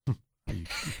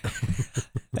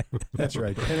 That's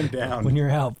right. Pin them down. When you're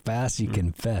out fast, you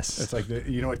confess. It's like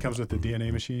you know what comes with the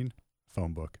DNA machine?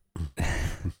 Phone book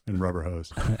and rubber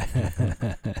hose.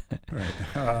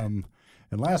 Right.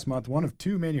 And last month, one of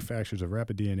 2 manufacturers of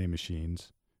rapid DNA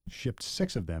machines shipped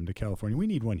 6 of them to California. We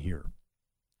need one here.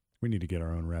 We need to get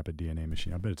our own rapid DNA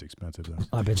machine. I bet it's expensive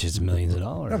though. I bet you it's millions of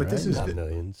dollars. No, but this right? is Not the-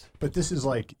 millions. But this is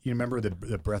like, you remember the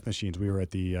breath machines? We were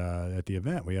at the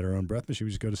event. We had our own breath machine.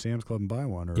 We just go to Sam's Club and buy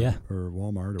one, or Yeah. or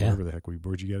Walmart, or Yeah. wherever the heck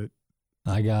where'd you get it?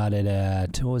 I got it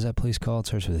at, what was that place called?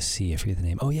 Starts with a C. I forget the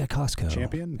name. Oh, yeah, Costco.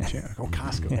 Champion?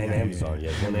 Costco. And Yeah, yeah, Amazon, yeah.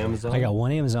 yeah. One Amazon. I got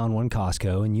one Amazon, one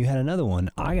Costco, and you had another one.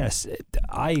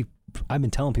 I've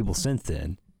been telling people since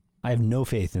then, I have no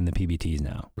faith in the PBTs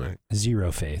now. Right.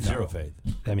 Zero faith. Zero faith.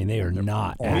 I mean, they are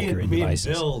not Me accurate and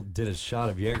devices. Bill did a shot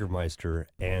of Jägermeister,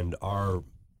 and our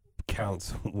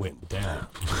counts went down.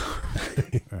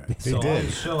 Right. They So on did.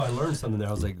 the show, I learned something there.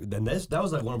 I was like, then that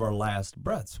was like one of our last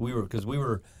breaths. We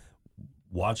were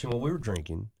watching what we were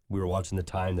drinking. We were watching the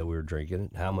time that we were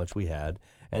drinking, how much we had,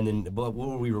 and then but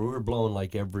we were blowing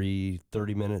like every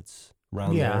 30 minutes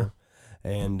around Yeah.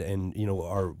 there, and you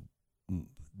know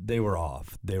they were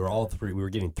off. They were all 3. We were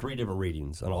getting 3 different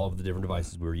readings on all of the different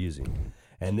devices we were using.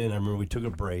 And then I remember we took a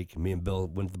break. Me and Bill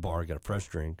went to the bar, got a fresh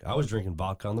drink. I was drinking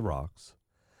vodka on the rocks.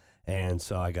 And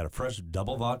so I got a fresh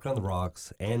double vodka on the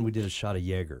rocks, and we did a shot of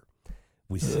Jaeger.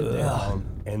 We sit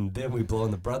down, and then we blow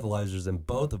in the breathalyzers, and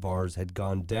both of ours had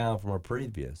gone down from our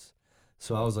previous.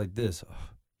 So I was like this,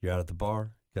 you're out at the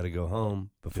bar, got to go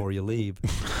home. Before you leave,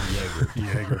 Jaeger.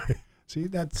 Jaeger. See,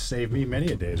 that saved me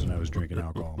many a days when I was drinking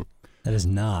alcohol. That is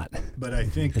not But I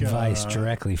think advice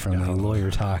directly from no. the lawyer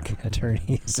talk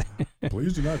attorneys.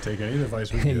 Please do not take any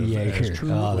advice we give Jaeger. as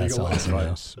true Oh, that's legal awesome,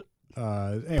 advice.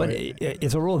 Anyway, But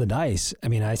it's a roll of the dice. I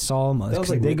mean, I saw them. That was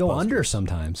like They go Mythbusters. under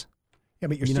sometimes. yeah,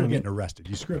 but you're you know still what I mean? getting arrested.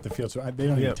 You screw up the field, so they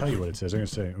don't even Yep. tell you what it says. They're going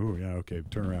to say, "Oh, yeah, okay,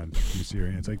 turn around, let me see your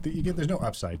hands." Like there's no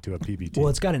upside to a PBT. Well,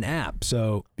 it's got an app,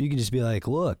 so you can just be like,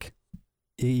 look,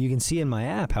 you can see in my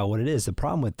app what it is. The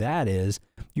problem with that is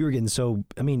you were getting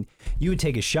I mean, you would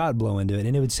take a shot, blow into it,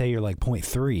 and it would say you're like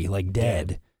 0.3, like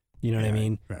dead. You know what I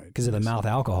mean? Right. Because of the mouth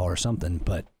alcohol or something.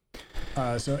 But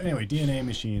So anyway, DNA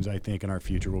machines, I think, in our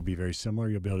future will be very similar.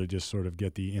 You'll be able to just sort of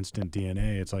get the instant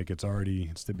DNA. It's like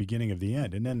it's the beginning of the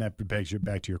end. And then that begs you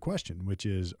back to your question, which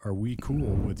is, are we cool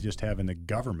with just having the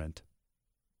government?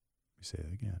 Let me say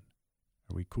that again.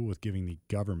 Are we cool with giving the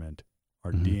government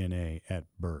our DNA at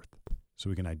birth so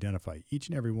we can identify each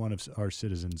and every one of our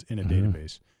citizens in a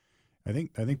database? I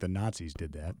think the Nazis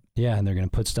did that. Yeah, and they're going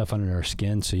to put stuff under our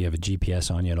skin so you have a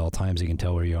GPS on you at all times. They can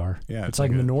tell where you are. Yeah, it's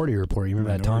like Minority Report. You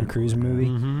remember that Tom Cruise movie?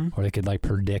 Mm-hmm. Or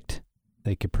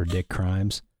they could predict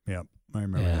crimes. Yeah, I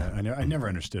remember that. I never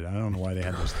understood it. I don't know why they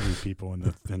had those 3 people in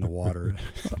the water.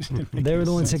 They were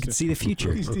the ones that could see the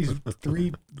future. These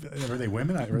 3, were they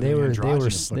women? Or They were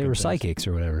androgynous-looking psychics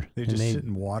or whatever. They just sit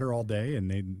in water all day, and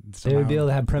they would be able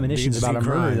to have premonitions about a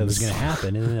murder that was crimes. going to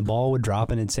happen, and then the ball would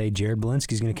drop and it'd say Jared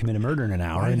Belinsky's going to commit a murder in an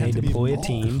hour, Why did and it they'd have to be deploy a involved?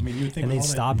 team, I mean, you'd think and with they'd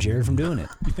all stop Jared from doing it.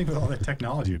 You think with all that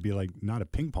technology, it'd be like not a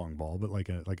ping pong ball, but like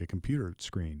a computer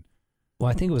screen. Well,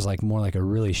 I think it was more like a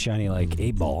really shiny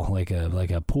 8 ball, like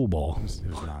a pool ball. It was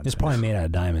nonsense. It's probably made out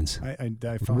of diamonds. I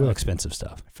found Real expensive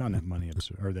stuff. I found that money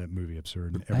absurd, or that movie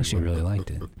absurd. In I actually every way. really liked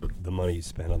it. The money you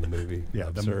spent on the movie. Yeah,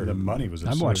 absurd. the money was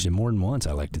absurd. I've watched it more than once.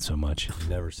 I liked it so much.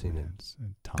 Never seen it.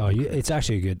 It's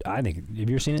actually a good. I think. Have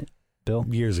you ever seen it, Bill?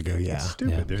 Years ago, yeah. It's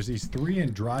stupid. Yeah. There's these 3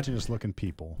 androgynous looking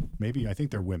people. Maybe I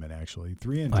think they're women actually.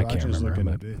 3 I can't androgynous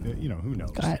remember, looking. Who knows?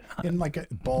 And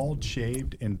bald,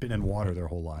 shaved, and been in water their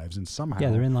whole lives, and somehow Yeah,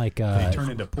 they're in they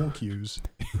turn into pool cues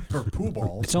or pool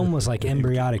balls. It's almost like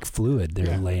embryonic fluid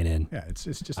they're laying in. Yeah, it's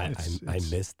just. I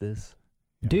missed this.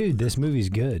 Yeah. Dude, this movie's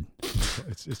good.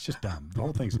 It's just dumb. The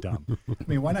whole thing's dumb. I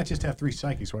mean, why not just have 3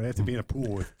 psychics? Why do they have to be in a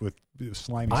pool with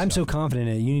slimy I'm so stuff? confident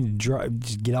in it. You need to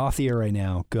just get off the air right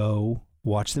now. Go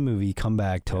watch the movie. Come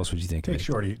back. Tell us what you think. Take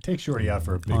Shorty out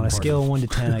for a big On a party. scale of 1 to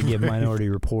 10, I give Minority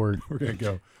Report We're gonna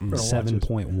go. We're gonna watch this.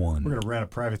 7.1. We're gonna rent a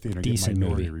private theater and Decent get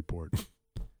Minority movie. Report.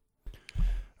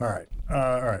 All right.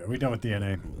 Are we done with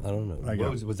DNA? I don't know. I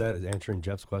got- Was that answering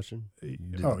Jeff's question?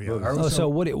 Oh yeah. Oh, so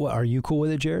what are you cool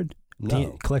with it, Jared?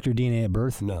 No. Collect your DNA at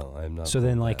birth? No, I'm not. So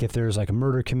then, cool with that. if there's a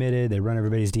murder committed, they run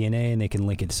everybody's DNA and they can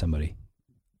link it to somebody.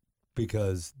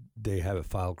 Because they have it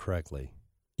filed correctly.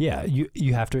 Yeah,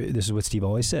 you have to. This is what Steve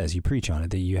always says. You preach on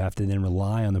it that you have to then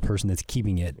rely on the person that's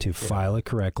keeping it to file it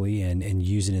correctly and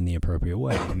use it in the appropriate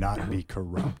way. Not be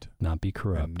corrupt. Not be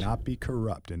corrupt. And not be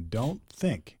corrupt. And don't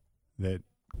think that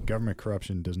government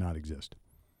corruption does not exist.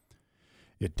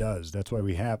 It does. That's why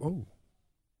we have. Oh.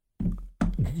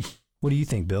 What do you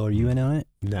think, Bill? Are you in on it?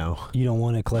 No. You don't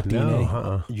want to collect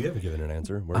No. DNA? You haven't given an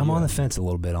answer. Where I'm you on the at? fence a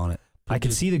little bit on it. I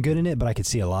could see the good in it, but I could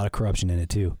see a lot of corruption in it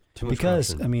too. Too much Because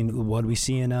corruption. I mean, what did we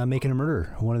see in Making a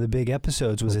Murder? One of the big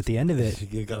episodes was at the end of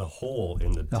it, You got a hole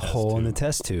in the a test hole in the tube.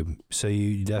 test tube. So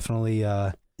you definitely. You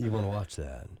want to watch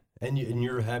that, and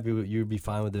you're happy. You'd be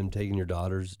fine with them taking your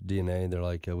daughter's DNA. They're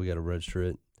like, we got to register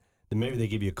it. Then maybe they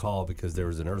give you a call because there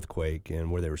was an earthquake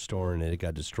and where they were storing it, it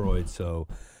got destroyed. So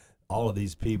all of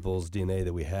these people's DNA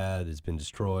that we had has been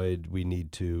destroyed. We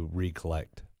need to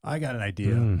recollect. I got an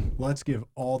idea. Let's give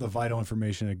all the vital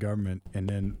information to government and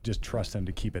then just trust them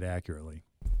to keep it accurately.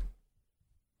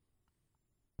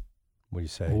 What do you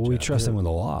say? Well, we Jeff? trust them with a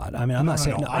lot. I mean, I'm not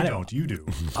saying No, I don't. You do.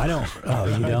 I don't. Oh,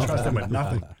 you I don't? trust them with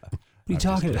nothing. What are you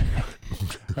talking about?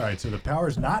 All right, so the power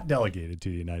is not delegated to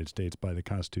the United States by the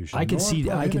Constitution. I could nor see.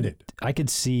 prohibited. I could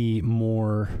see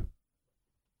more.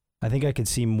 I think I could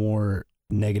see more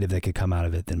negative that could come out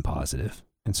of it than positive,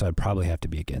 and so I'd probably have to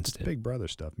be against it. Big Brother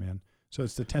stuff, man. So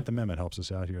it's the 10th Amendment helps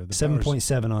us out here. The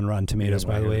 7.7 on Rotten Tomatoes, Yeah,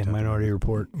 by the well, I way. heard the 10th Minority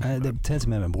Report. The 10th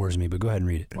Amendment bores me, but go ahead and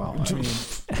read it. Well,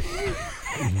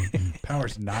 I mean, power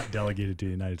is not delegated to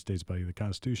the United States by the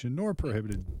Constitution, nor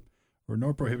prohibited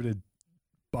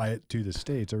by it to the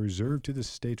states, or reserved to the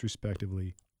states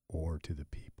respectively, or to the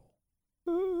people.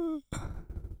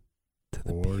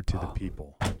 To the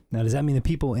people. Now, does that mean the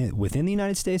people within the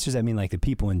United States, or does that mean the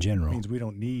people in It general? means we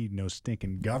don't need no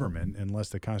stinking government unless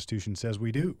the Constitution says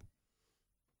we do.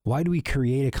 Why do we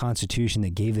create a constitution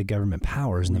that gave the government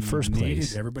powers in the first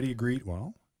place? Everybody agreed.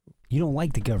 Well, You don't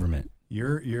like the government.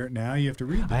 you're now you have to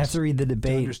read this I have to read the to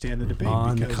debate understand the debate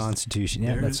on the because Constitution.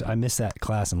 Yeah, there's- I missed that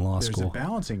class in law There's school. a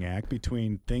balancing act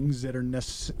between things that are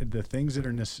the things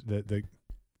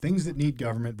that need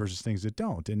government versus things that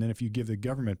don't. And then if you give the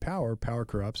government power, power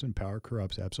corrupts, and power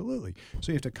corrupts absolutely.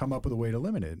 So you have to come up with a way to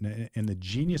limit it. And the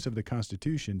genius of the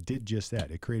Constitution did just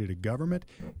that. It created a government,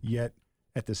 yet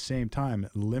at the same time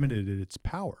limited its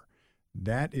power.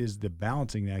 That is the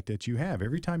balancing act that you have.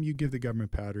 Every time you give the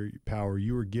government power,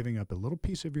 you are giving up a little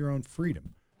piece of your own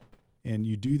freedom. And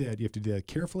you do that, you have to do that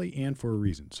carefully and for a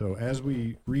reason. So as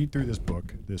we read through this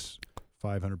book, this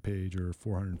 500-page or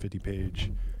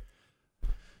 450-page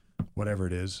whatever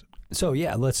it is. So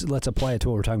yeah, let's apply it to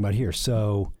what we're talking about here.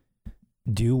 So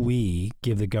do we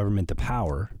give the government the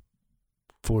power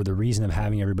for the reason of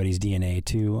having everybody's DNA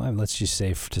to, let's just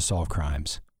say, to solve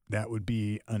crimes? That would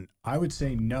be I would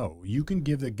say no. You can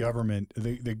give the government,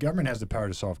 the government has the power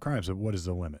to solve crimes, but what is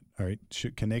the limit? All right.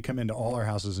 Can they come into all our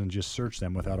houses and just search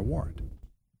them without a warrant?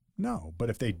 No. But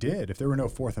if they did, if there were no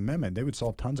Fourth Amendment, they would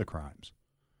solve tons of crimes.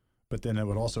 But then it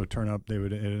would also turn up,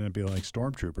 it'd be like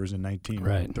stormtroopers in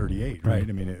 1938, right?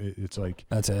 I mean, it's like.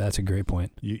 That's a great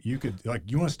point. You could, like,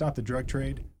 you want to stop the drug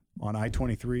trade on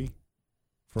I-23?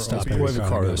 Stop every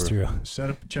car goes through. Set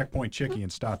up a checkpoint chickie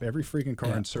and stop every freaking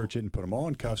car and search it and put them all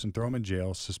in cuffs and throw them in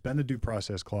jail. Suspend the due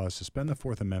process clause. Suspend the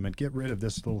Fourth Amendment. Get rid of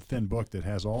this little thin book that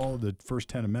has all the first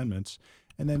 10 amendments.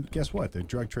 And then guess what? The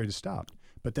drug trade is stopped.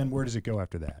 But then where does it go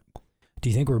after that? Do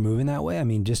you think we're moving that way? I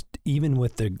mean, just even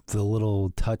with the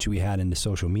little touch we had into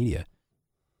social media,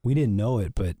 we didn't know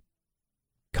it, but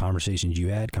conversations you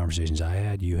had, conversations I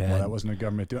had, you had. Well, that wasn't a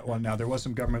government. Well, now there was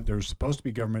some government. There was supposed to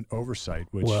be government oversight.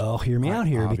 Which well, hear me out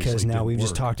here, because now we've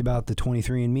just talked about the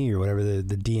 23andMe or whatever the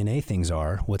DNA things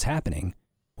are. What's happening?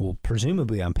 Well,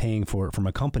 presumably I'm paying for it from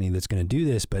a company that's going to do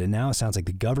this, but now it sounds like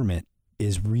the government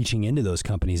is reaching into those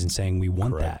companies and saying we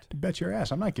want that. Bet your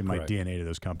ass. I'm not giving my DNA to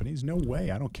those companies. No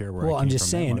way. I don't care where. Well, I came I'm just from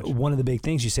saying, one of the big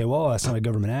things you say, well, that's not a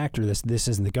government act, or this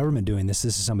isn't the government doing this.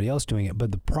 This is somebody else doing it.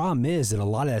 But the problem is that a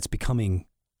lot of that's becoming.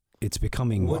 It's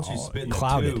becoming once you spit in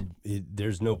clouded. The tube,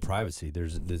 there's no privacy.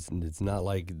 It's not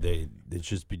like they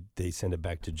send it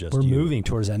back to just We're you. moving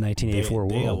towards that 1984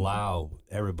 world. They allow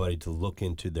everybody to look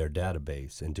into their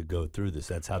database and to go through this.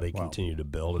 That's how they continue to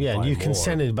build. And and you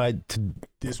consented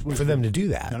for them to do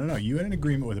that. No. You had an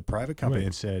agreement with a private company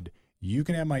that said, you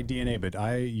can have my DNA, but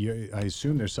I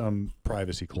assume there's some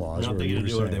privacy clause. No, they can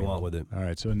do whatever they want with it. All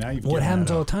right, so now you've. What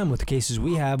happens all the time with the cases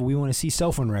we have? We want to see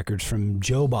cell phone records from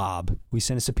Joe Bob. We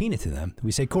send a subpoena to them.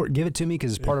 We say, court, give it to me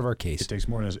because it's part of our case. It takes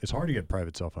more than it's hard to get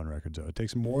private cell phone records though. It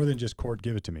takes more than just court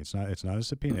give it to me. It's not a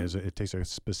subpoena. It takes a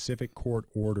specific court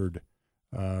ordered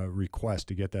request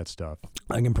to get that stuff.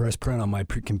 I can press print on my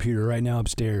computer right now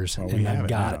upstairs, and I've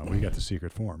got it. We got the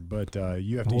secret form, but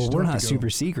you have to. Well, we're not super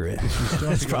secret.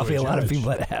 There's probably a lot of people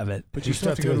that have it. But you still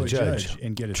have to go to a judge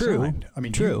and get it signed. I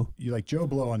mean, you like Joe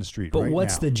Blow on the street. But right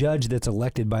what's now. the judge that's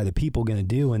elected by the people going to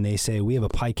do when they say we have a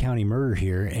Pike County murder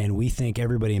here, and we think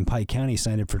everybody in Pike County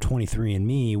signed up for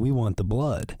 23andMe? We want the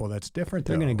blood. Well, that's different.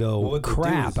 They're going to go,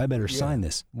 crap! I better sign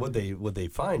this. What they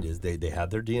find is they have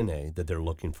their DNA that they're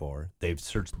looking for. They've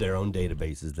searched their own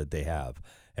databases that they have.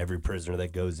 Every prisoner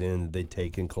that goes in, they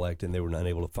take and collect, and they were not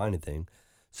able to find anything.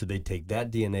 So they take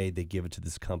that DNA, they give it to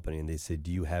this company, and they say,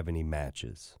 do you have any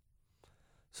matches?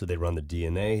 So they run the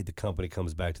DNA. The company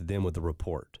comes back to them with a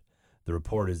report. The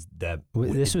report is that...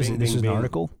 This was an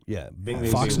article? Yeah.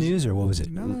 Fox News, or what was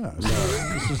it? No.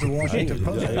 This is the Washington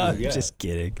Post. Just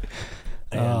kidding.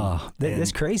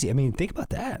 That's crazy. I mean, think about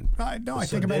that. I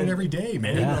think about it every day,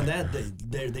 man. And on that,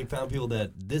 they found people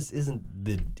that this isn't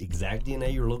the exact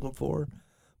DNA you're looking for,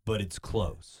 but it's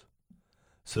close.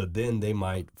 So then they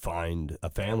might find a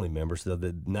family member, so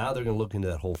that now they're going to look into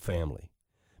that whole family,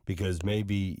 because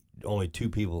maybe only 2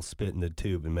 people spit in the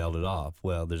tube and mailed it off.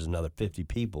 Well, there's another 50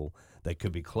 people that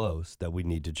could be close that we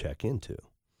need to check into.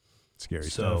 Scary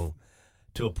stuff. So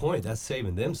to a point, that's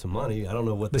saving them some money. I don't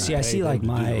know what. But see, I see like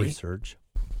my research.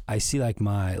 I see like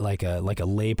a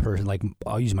lay person. Like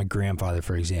I'll use my grandfather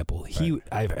for example.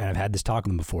 I've had this talk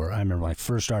with him before. I remember when I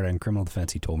first started in criminal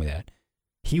defense. He told me that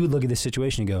he would look at this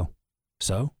situation and go,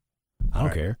 "So, I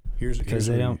don't care." Because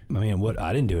they don't. I mean, what?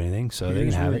 I didn't do anything, so they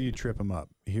can have it. You trip them up.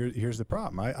 Here's the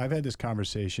problem. I've had this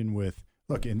conversation with.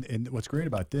 Look, and what's great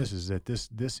about this is that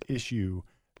this issue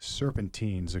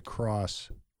serpentines across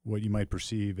what you might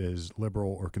perceive as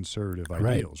liberal or conservative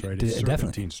ideals, right? It's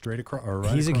serpentines straight across. Or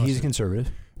right he's across a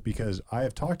conservative. Because I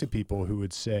have talked to people who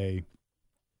would say,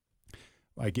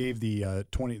 I gave the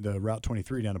Route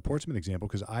 23 down to Portsmouth example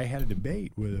because I had a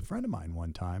debate with a friend of mine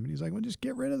one time, and he's like, "Well, just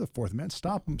get rid of the Fourth Amendment,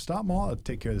 stop them all, I'll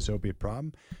take care of this opiate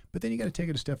problem." But then you got to take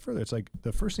it a step further. It's like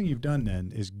the first thing you've done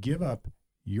then is give up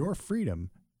your freedom,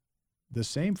 the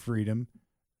same freedom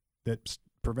that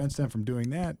prevents them from doing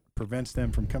that, prevents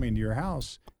them from coming to your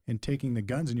house and taking the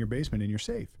guns in your basement in your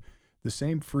safe. The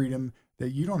same freedom that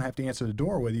you don't have to answer the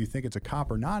door whether you think it's a cop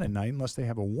or not at night unless they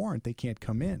have a warrant, they can't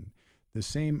come in. The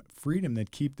same freedom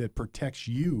that protects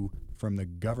you from the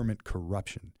government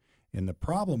corruption. And the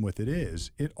problem with it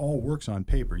is it all works on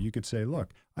paper. You could say,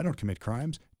 look, I don't commit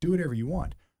crimes, do whatever you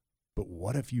want. But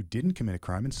what if you didn't commit a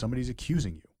crime and somebody's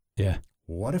accusing you? Yeah.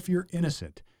 What if you're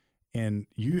innocent? And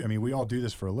we all do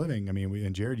this for a living. I mean,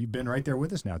 and Jared, you've been right there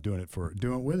with us now doing it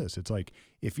with us. It's like,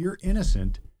 if you're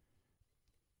innocent,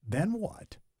 then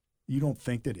what? You don't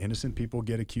think that innocent people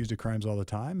get accused of crimes all the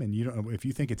time, and you don't. If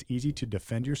you think it's easy to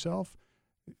defend yourself,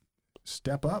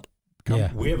 step up.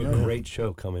 Yeah. We have a great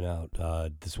show coming out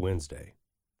this Wednesday,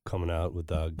 coming out with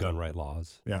gun right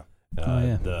laws. Yeah.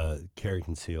 The carry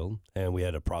concealed, and we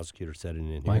had a prosecutor sitting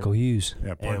in here. Michael Hughes.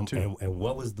 Yeah, part two. And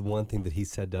what was the one thing that he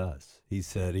said to us? He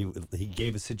said he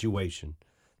gave a situation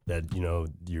that,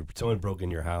 someone broke in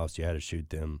your house, you had to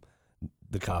shoot them,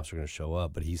 the cops are going to show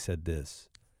up. But he said this: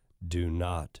 do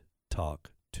not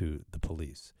talk to the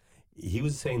police. He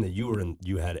was saying that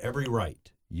you had every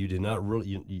right. You did not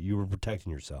really, you were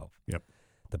protecting yourself. Yep.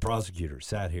 The prosecutor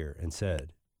sat here and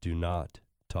said, do not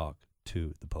talk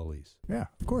to the police. Yeah,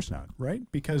 of course not, right?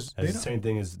 Because That's the same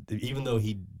thing as, even though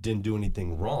he didn't do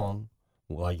anything wrong,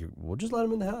 we'll just let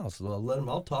him in the house.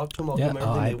 I'll talk to him. I'll give him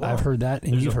everything they want. I've heard that,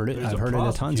 and you've heard it. I've heard it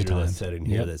a tons of times. That's sitting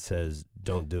here that says,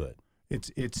 don't do it.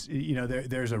 It's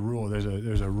there's a rule.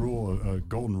 There's a rule, a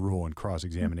golden rule in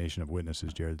cross-examination of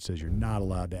witnesses, Jared, that says you're not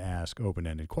allowed to ask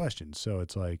open-ended questions. So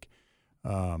it's like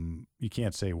you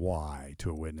can't say why to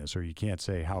a witness, or you can't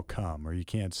say how come, or you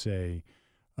can't say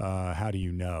how do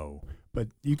you know. But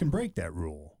you can break that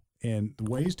rule, and the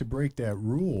ways to break that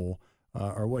rule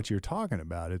are what you're talking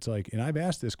about. It's like, and I've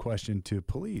asked this question to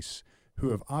police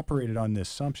who have operated on the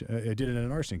assumption. I did it in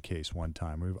an arson case one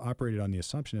time. We've operated on the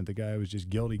assumption that the guy was just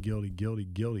guilty.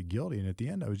 And at the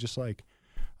end, I was just like,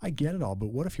 I get it all,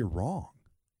 but what if you're wrong?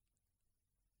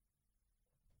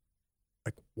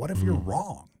 Like, what if you're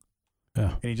wrong?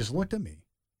 Yeah. And he just looked at me.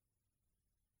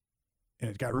 And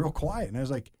it got real quiet. And I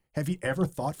was like, have you ever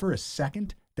thought for a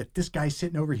second that this guy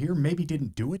sitting over here maybe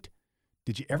didn't do it?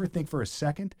 Did you ever think for a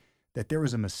second that there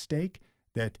was a mistake,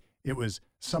 that it was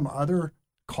some other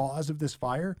cause of this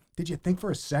fire? Did you think for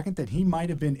a second that he might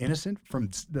have been innocent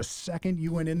from the second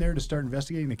you went in there to start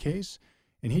investigating the case?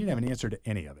 And he didn't have an answer to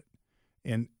any of it.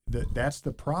 And that's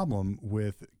the problem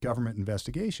with government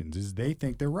investigations, is they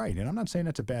think they're right. And I'm not saying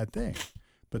that's a bad thing,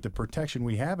 but the protection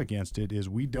we have against it is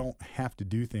we don't have to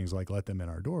do things like let them in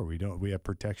our door. We have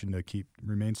protection to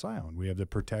remain silent. We have the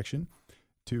protection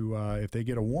to, if they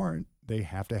get a warrant, they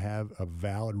have to have a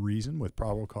valid reason with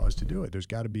probable cause to do it. There's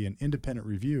got to be an independent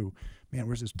review. Man,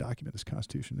 where's this document, this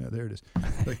Constitution? There it is.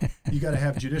 Like, you got to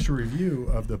have judicial review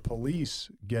of the police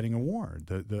getting a warrant.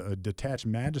 The detached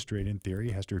magistrate, in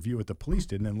theory, has to review what the police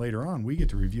did, and then later on, we get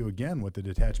to review again what the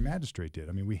detached magistrate did.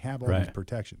 I mean, we have all these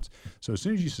protections. So as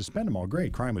soon as you suspend them all,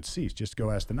 great, crime would cease. Just go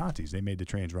ask the Nazis. They made the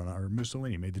trains run, or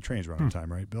Mussolini made the trains run on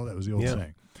time, right, Bill? That was the old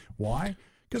saying. Why?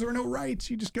 Because there were no rights.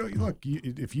 You just go, look,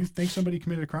 if you think somebody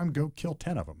committed a crime, go kill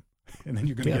 10 of them. And then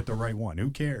you're going to get the right one. Who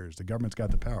cares? The government's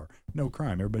got the power. No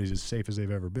crime. Everybody's as safe as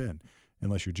they've ever been,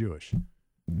 unless you're Jewish.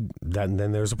 Then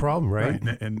there's a problem, right?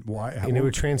 And why? And it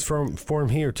would transform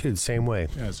here, too, the same way.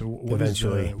 Yeah, so what was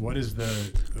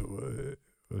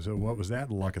that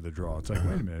luck of the draw? It's like,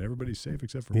 wait a minute, everybody's safe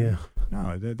except for me.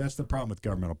 No, that's the problem with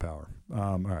governmental power.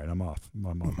 All right, I'm off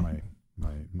my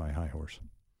high horse.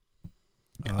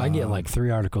 I get like 3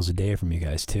 articles a day from you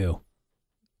guys, too.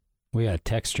 We got a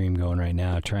text stream going right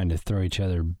now, trying to throw each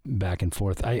other back and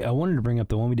forth. I wanted to bring up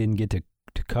the one we didn't get to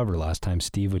cover last time,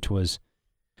 Steve, which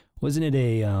wasn't it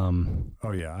a...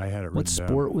 oh, yeah, I had it written What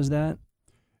sport down. Was that?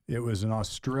 It was an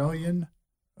Australian...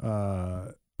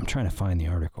 I'm trying to find the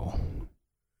article.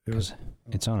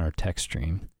 It's on our text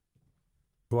stream.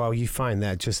 Well, you find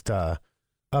that, just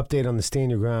update on the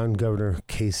stand your ground. Governor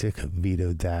Kasich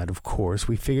vetoed that, of course.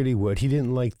 We figured he would. He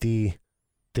didn't like the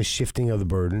shifting of the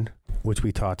burden, which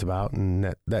we talked about,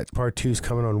 and that part 2 is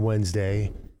coming on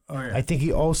Wednesday. Oh, yeah. I think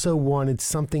he also wanted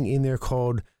something in there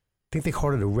called, I think they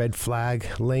called it a red flag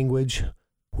language,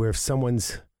 where if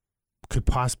someone's could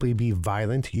possibly be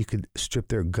violent, you could strip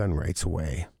their gun rights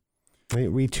away. I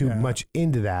didn't read too much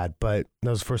into that, but that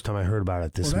was the first time I heard about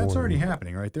it this morning. Well, that's already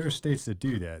happening, right? There are states that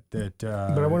do that. But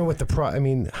I wonder what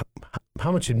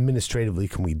how much administratively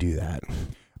can we do that?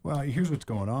 Well, here's what's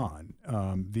going on.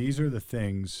 These are the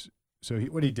things. So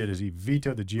what he did is he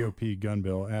vetoed the GOP gun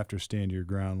bill after stand your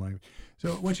ground language.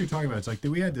 So what you're talking about, it's like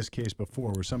we had this case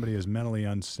before where somebody is mentally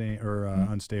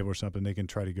unstable or something. They can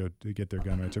try to go to get their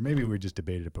gun rights, or maybe we just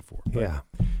debated it before. But,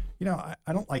 I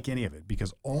don't like any of it,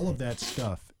 because all of that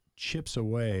stuff chips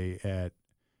away at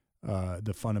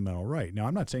the fundamental right. Now,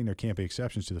 I'm not saying there can't be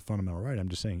exceptions to the fundamental right. I'm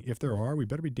just saying if there are, we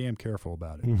better be damn careful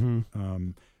about it.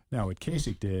 Mm-hmm. Now, what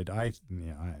Kasich did,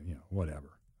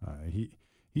 whatever.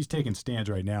 He's taking stands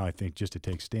right now, I think, just to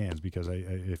take stands, because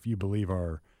if you believe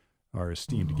our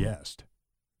esteemed guest,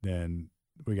 then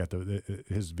we got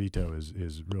his veto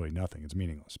is really nothing. It's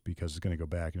meaningless, because it's going to go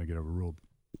back and it'll get overruled.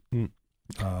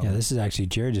 This is actually,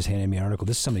 Jared just handed me an article.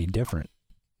 This is somebody different.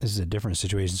 This is a different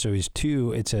situation. So it's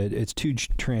two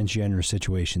transgender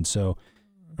situations. So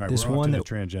right, this we're one on to that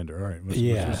the transgender. All right,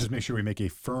 let's just make sure we make a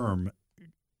firm.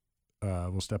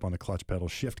 We'll step on the clutch pedal,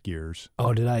 shift gears.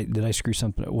 Oh, did I screw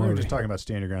something? We were just talking about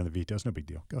standing ground the vetoes. No big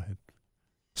deal. Go ahead.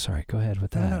 Sorry, go ahead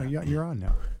with that. No, you're on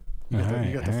now. You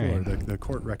got the floor. Right. The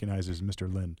court recognizes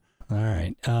Mr. Lynn. All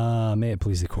right. May it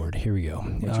please the court. Here we go.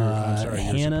 What's I'm sorry,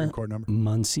 your Hannah Supreme Court number?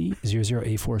 Muncie,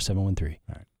 0084713.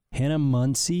 All right. Hannah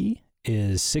Muncie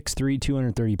is 6'3",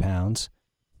 230 pounds.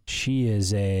 She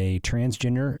is a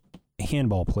transgender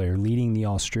handball player leading the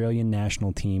Australian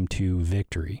national team to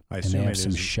victory. I and assume they have it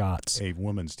some is shots. A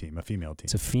women's team, a female team.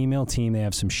 It's a female team. They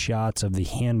have some shots of the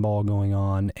handball going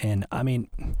on. And, I mean,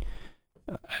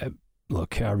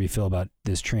 look, however you feel about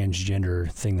this transgender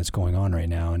thing that's going on right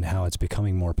now and how it's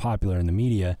becoming more popular in the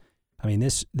media, I mean,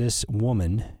 this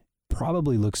woman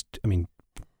probably looks, I mean,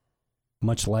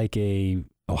 much like a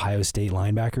Ohio State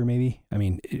linebacker, maybe. I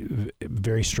mean,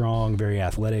 very strong, very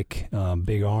athletic,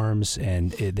 big arms,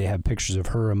 and they have pictures of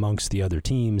her amongst the other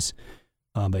teams.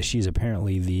 But she's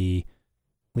apparently the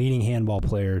leading handball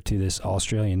player to this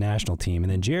Australian national team.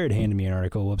 And then Jared handed me an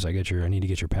article. Whoops, I need to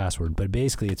get your password. But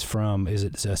basically,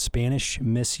 it's a Spanish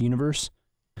Miss Universe.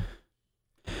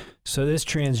 So this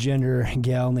transgender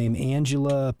gal named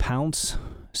Angela Pounce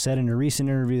said in a recent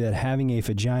interview that having a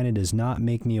vagina does not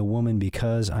make me a woman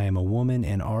because I am a woman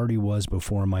and already was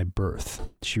before my birth.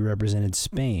 She represented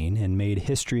Spain and made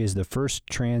history as the first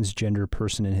transgender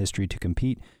person in history to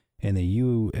compete in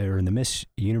the Miss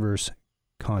Universe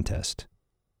contest.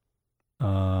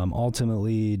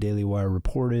 Ultimately, Daily Wire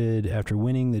reported after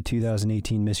winning the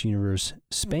 2018 Miss Universe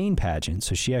Spain pageant,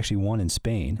 so she actually won in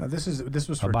Spain. Now this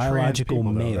was for a biological trans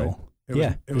people, male. Though,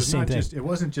 right? It was the same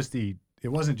thing. It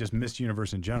wasn't just Miss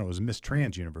Universe in general. It was Miss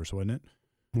Trans Universe, wasn't it?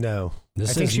 No. This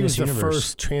I think is she was Miss the Universe.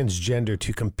 first transgender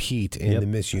to compete in the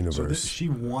Miss Universe. So she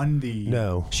won the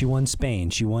No. She won Spain.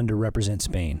 She won to represent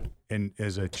Spain. and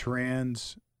as a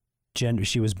trans. Gender.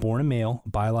 She was born a male,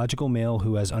 biological male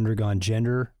who has undergone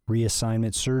gender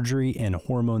reassignment surgery and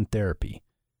hormone therapy.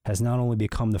 Has not only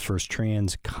become the first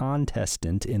trans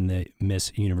contestant in the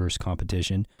Miss Universe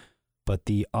competition, but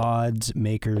the odds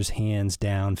makers hands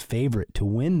down favorite to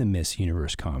win the Miss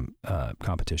Universe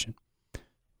competition.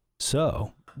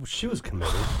 So She was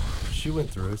committed. She went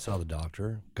through, saw the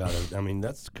doctor, got it. I mean,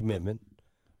 that's commitment.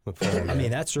 I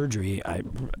mean, that surgery, I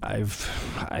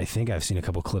think I've seen a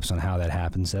couple clips on how that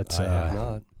happens. That's I have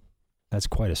not. That's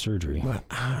quite a surgery.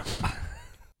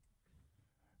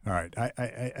 All right,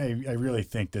 I really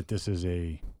think that this is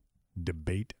a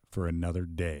debate for another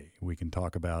day. We can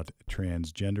talk about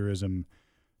transgenderism,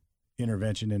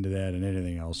 intervention into that, and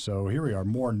anything else. So here we are,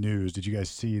 more news. Did you guys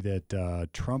see that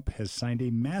Trump has signed a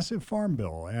massive farm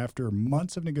bill after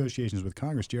months of negotiations with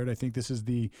Congress? Jared, I think this is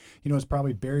it's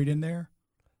probably buried in there.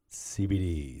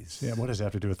 CBDs. Yeah, what does that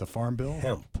have to do with the farm bill?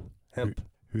 Hemp.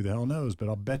 Who the hell knows? But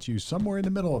I'll bet you somewhere in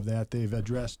the middle of that, they've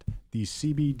addressed the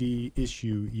CBD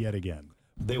issue yet again.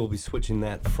 They will be switching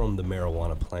that from the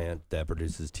marijuana plant that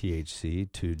produces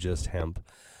THC to just hemp.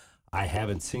 I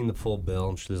haven't seen the full bill.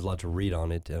 I'm sure there's a lot to read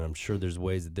on it, and I'm sure there's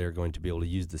ways that they're going to be able to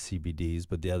use the CBDs.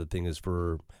 But the other thing is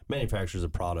for manufacturers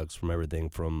of products, from everything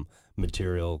from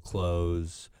material,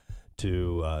 clothes,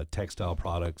 to textile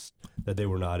products that they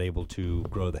were not able to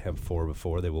grow the hemp for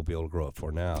before, they will be able to grow it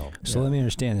for now. So let me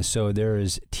understand this. So there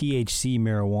is THC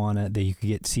marijuana that you could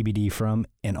get CBD from,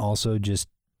 and also just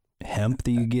hemp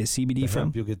that you get CBD from?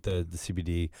 Hemp, you'll get the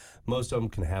CBD. Most of them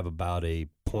can have about a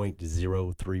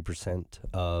 0.03%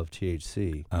 of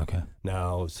THC. Okay.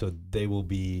 Now, so they will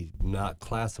be not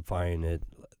classifying it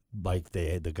like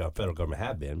the federal government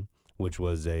have been, which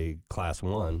was a class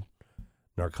 1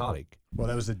 narcotic. Well,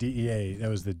 that was the DEA. That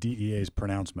was the DEA's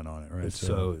pronouncement on it, right?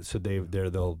 So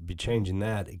they'll be changing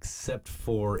that, except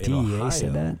for in DEA Ohio.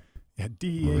 said that? Yeah,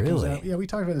 DEA Really? comes out. Yeah, we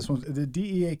talked about this one. The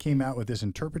DEA came out with this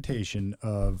interpretation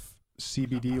of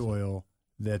CBD oil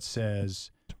that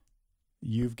says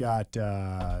you've got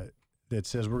that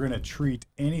says we're going to treat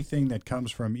anything that comes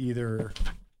from either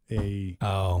a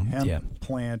hemp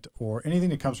plant or anything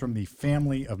that comes from the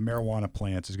family of marijuana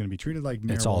plants is going to be treated like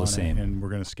marijuana. It's all the same. And we're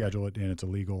going to schedule it, and it's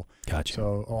illegal. Gotcha.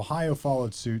 So Ohio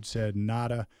followed suit, said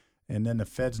nada, and then the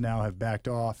feds now have backed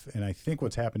off. And I think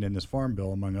what's happened in this farm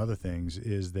bill, among other things,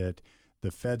 is that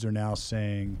the feds are now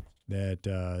saying that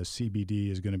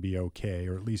CBD is going to be okay,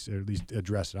 or at least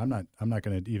address it. I'm not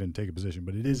going to even take a position,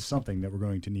 but it is something that we're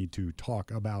going to need to talk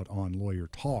about on Lawyer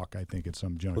Talk, I think, at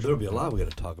some juncture. Well, there'll be a lot we got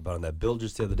to talk about on that. Bill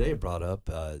just the other day brought up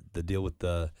the deal with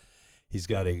he's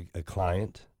got a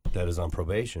client that is on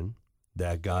probation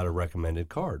that got a recommended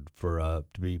card for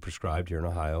to be prescribed here in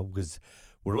Ohio, because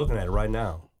we're looking at it right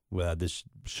now. This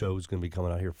show is going to be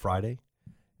coming out here Friday,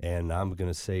 And I'm going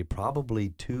to say probably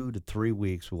 2 to 3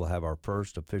 weeks we'll have our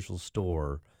first official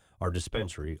store, our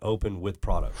dispensary, open with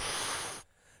product.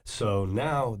 So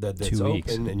now that that's 2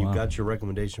 weeks. open and you Wow. got your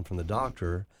recommendation from the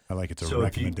doctor, I like it's a So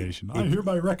if you- recommendation. I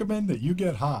hereby recommend that you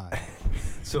get high.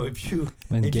 so if you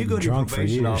Been go to your drunk for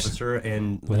probation years officer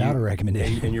and without you, a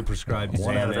recommendation. and you're prescribed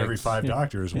One out of every Xanax, 5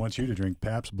 doctors wants you to drink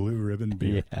Pabst Blue Ribbon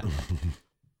beer. Yeah.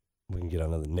 we can get on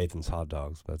another Nathan's hot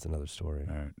dogs. That's another story.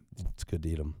 All right. It's good to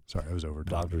eat them. Sorry, I was over.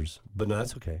 Doctors, but no,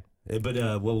 that's okay. But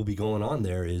what will be going on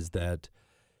there is that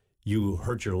you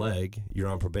hurt your leg, you're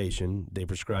on probation, they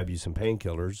prescribe you some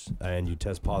painkillers, and you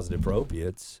test positive for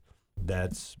opiates.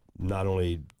 That's not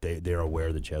only they're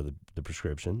aware that you have the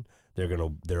prescription,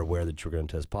 they're aware that you're gonna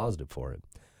test positive for it.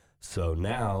 So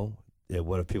now,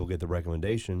 what if people get the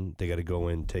recommendation? They got to go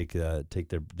in, take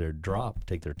their drop,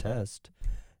 take their test,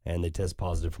 and they test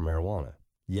positive for marijuana.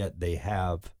 Yet they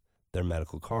have their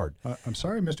medical card. I'm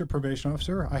sorry, Mr. Probation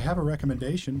Officer. I have a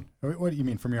recommendation. What do you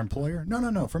mean, from your employer?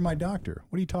 No, from my doctor.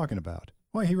 What are you talking about?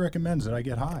 Why, he recommends that I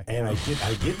get high. And I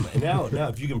get now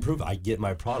if you can prove, I get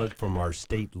my product from our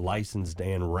state licensed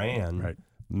and ran Right.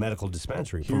 medical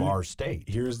dispensary from our state.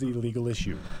 Here's the legal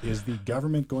issue. Is the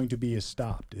government going to be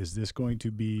stopped? Is this going to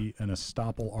be an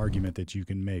estoppel argument that you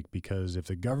can make? Because if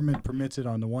the government permits it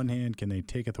on the one hand, can they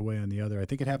take it away on the other? I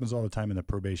think it happens all the time in the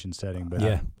probation setting, but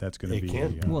Yeah. that's going to It be...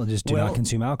 can. Well, just do Well, not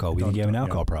consume alcohol. We think you have an don't-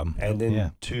 alcohol problem. And then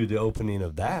Yeah. to the opening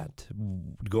of that,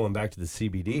 going back to the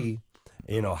CBD,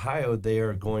 in Ohio, they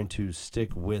are going to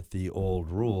stick with the old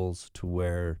rules to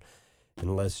where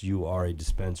unless you are a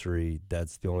dispensary,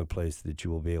 that's the only place that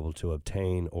you will be able to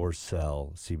obtain or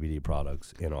sell CBD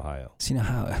products in Ohio. See now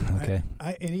how? Okay.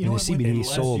 and you And know the what? CBD is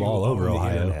Unless sold you all own over the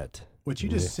Ohio. internet. What you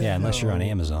just said, Yeah, unless you're on though,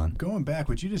 Amazon. Going back,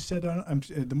 what you just said,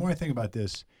 the more I think about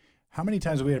this, how many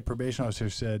times have we had a probation officer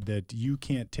said that you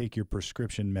can't take your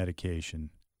prescription medication?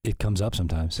 It comes up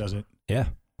sometimes. Does it? Yeah,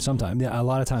 sometimes. Yeah, a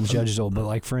lot of times judges will. But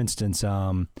like for instance,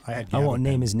 I won't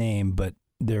name his name, but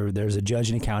there's a judge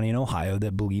in a county in Ohio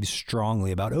that believes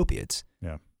strongly about opiates.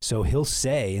 Yeah. So he'll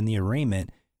say in the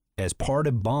arraignment, as part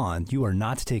of bond, you are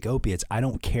not to take opiates. I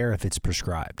don't care if it's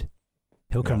prescribed.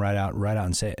 He'll come right out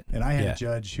and say it. And I had Yeah. a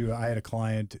judge I had a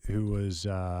client who was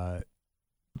it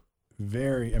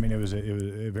was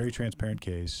a very transparent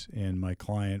case, and my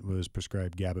client was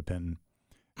prescribed gabapentin,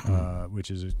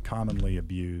 which is commonly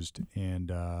abused,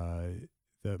 and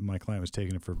my client was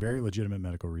taking it for very legitimate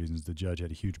medical reasons. The judge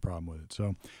had a huge problem with it.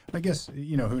 So I guess,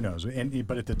 who knows?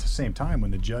 But at the same time,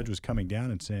 when the judge was coming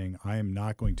down and saying, I am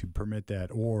not going to permit that,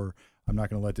 or I'm not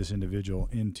going to let this individual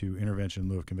into intervention in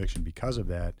lieu of conviction because of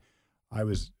that, I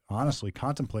was honestly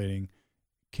contemplating,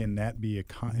 can that be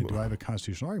do I have a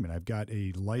constitutional argument? I've got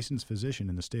a licensed physician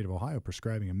in the state of Ohio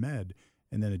prescribing a med,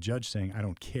 and then a judge saying, I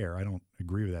don't care. I don't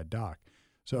agree with that doc.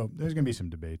 So there's going to be some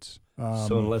debates.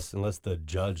 So unless the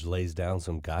judge lays down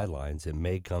some guidelines, it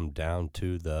may come down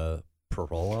to the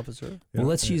parole officer. Well,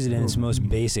 let's use it in its most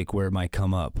basic where it might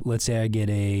come up. Let's say I get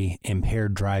a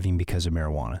impaired driving because of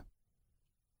marijuana.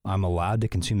 I'm allowed to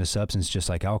consume the substance just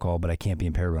like alcohol, but I can't be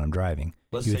impaired when I'm driving.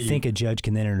 Let's You say would think a judge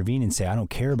can then intervene and say, I don't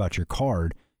care about your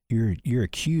card. You're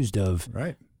accused of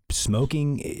right.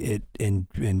 smoking it and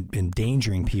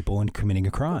endangering people and committing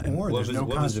a crime. Or what there's was, no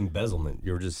what was embezzlement?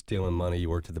 You were just stealing money. You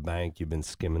worked at the bank. You've been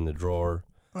skimming the drawer.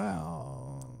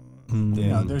 Well,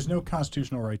 Mm. there's no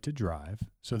constitutional right to drive.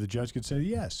 So the judge could say,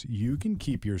 yes, you can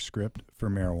keep your script for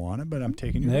marijuana, but I'm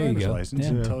taking your There you driver's go. license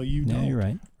Yeah. until you Yeah, don't. you're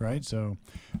right. Right? So,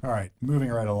 all right, moving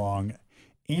right along.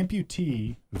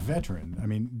 Amputee veteran. I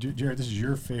mean, Jared, this is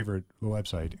your favorite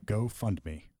website,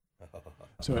 GoFundMe.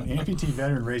 So an amputee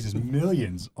veteran raises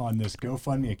millions on this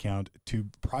GoFundMe account to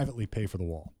privately pay for the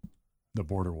wall, the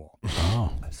border wall.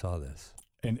 Oh. I saw this.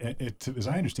 And it, as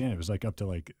I understand it, was like up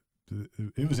to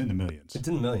it was in the millions. It's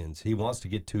in the millions. He wants to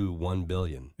get to 1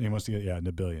 billion. And he wants to get in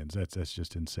the billions. That's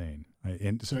just insane.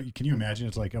 And so can you imagine?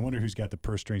 It's like, I wonder who's got the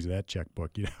purse strings of that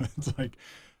checkbook. It's like,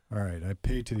 all right, I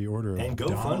paid to the order of And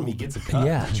Donald. GoFundMe gets a cut.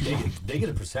 Yeah. They get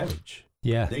a percentage.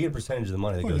 Yeah. They get a percentage of the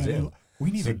money that Oh, goes yeah, in.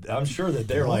 We need So I'm sure that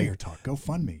they're lawyer like, talk.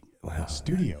 GoFundMe. Wow.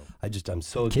 Studio. I'm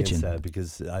so Kitchen. against that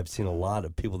because I've seen a lot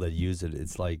of people that use it.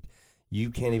 It's like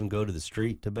you can't even go to the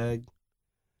street to beg.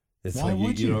 It's Why like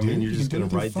would you know you, what I mean? dude? You're You just can going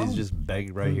do to it with your write these, phone. just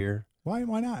beg right here. Why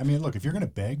not? I mean, look, if you're going to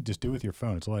beg, just do it with your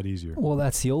phone. It's a lot easier. Well,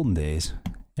 that's the olden days.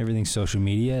 Everything's social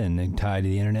media and then tied to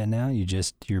the internet now.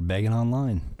 You're begging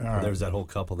online. All right. There was that whole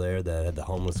couple there that had the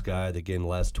homeless guy that gave him the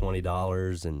last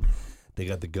 $20, and they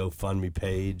got the GoFundMe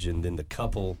page, and then the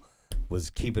couple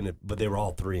was keeping it, but they were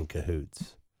all three in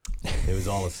cahoots. It was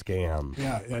all a scam.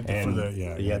 Yeah, And they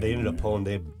ended up yeah. pulling.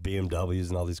 They had BMWs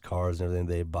and all these cars and everything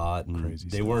they bought, and Crazy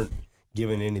they stuff. weren't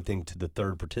giving anything to the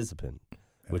third participant.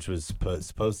 which was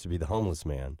supposed to be the homeless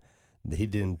man. He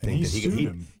didn't think he that sued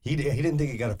him. he didn't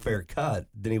think he got a fair cut.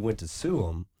 Then he went to sue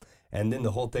him, and then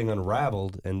the whole thing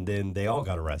unraveled, and then they all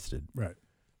got arrested. Right.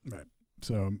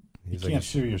 So you He's like,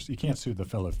 can't you can't sue the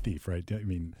fellow thief, right? I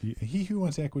mean, he who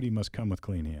wants equity must come with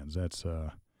clean hands. That's an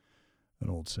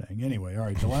old saying. Anyway, all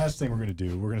right. The last thing we're going to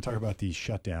do, we're going to talk about the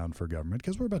shutdown for government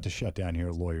because we're about to shut down here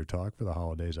at Lawyer Talk for the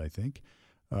holidays. I think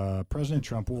President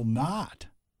Trump will not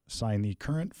sign the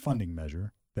current funding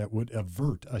measure that would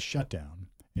avert a shutdown.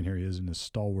 And here he is in his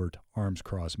stalwart arms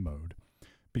crossed mode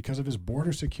because of his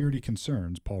border security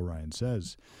concerns, Paul Ryan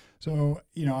says. So,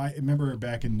 I remember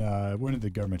back in, when did the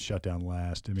government shut down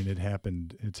last? I mean, it's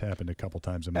happened a couple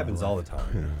times. Happens all the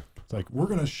time. It's like, we're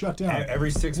going to shut down. Every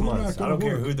 6 We're not months. I gonna don't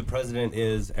care work. who the president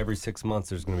is. Every 6 months,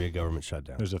 there's going to be a government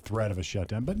shutdown. There's a threat of a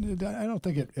shutdown, but I don't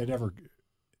think it ever.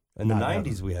 In the not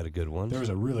 90s, ever. we had a good one. There was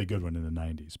a really good one in the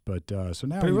 90s, but so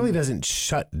now. But it really doesn't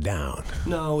shut down.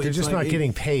 No, They're it's just like not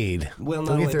getting paid. Well,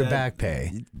 They'll not get only their that, back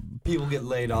pay. People get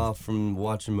laid off from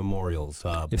watching memorials.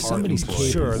 If somebody's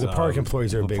employees, Sure, the park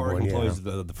employees are a the big park one, yeah. employees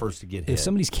are the first to get hit. If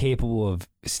somebody's capable of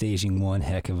staging one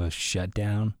heck of a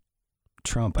shutdown,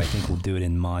 Trump, I think, will do it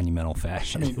in monumental I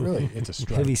fashion. mean, really, it's a He'll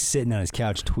strike. be sitting on his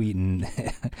couch tweeting,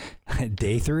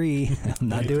 day 3, I'm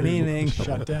not Day doing 3 anything.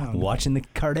 Shut down. Watching the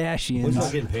He's Kardashians.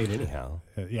 not getting paid anyhow.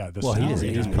 Yeah, the Well, he salary.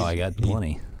 doesn't. He's probably got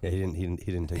plenty. Yeah, he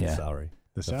didn't take Yeah. the salary.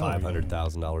 the The salary.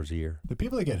 $500,000 a year. The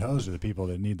people that get hosed are the people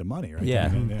that need the money, right? Yeah. I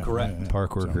mean, Correct.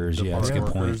 Park So, workers, The yeah, that's a park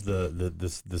good point. workers,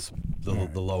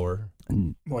 the lower.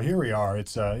 well, here we are.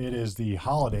 It is the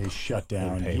holiday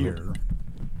shutdown In payment. here.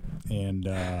 And,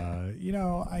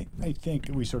 I think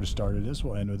we sort of started this.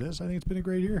 We'll end with this. I think it's been a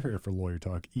great year here for Lawyer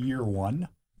Talk. Year 1.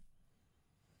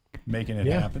 Making it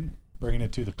Yeah. happen. Bringing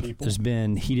it to the people. There's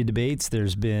been heated debates.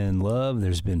 There's been love.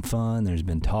 There's been fun. There's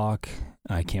been talk.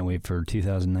 I can't wait for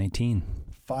 2019.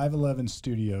 511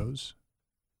 Studios.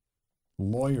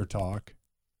 Lawyer Talk.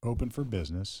 Open for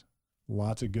business.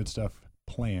 Lots of good stuff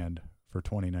planned for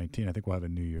 2019. I think we'll have a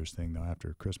New Year's thing, though,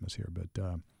 after Christmas here. But,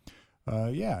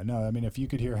 if you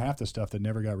could hear half the stuff that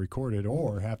never got recorded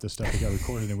or half the stuff that got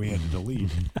recorded and we had to delete,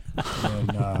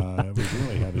 then we'd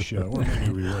really have a show. Or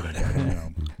maybe we wouldn't. I don't know.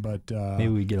 But, Maybe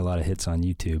we get a lot of hits on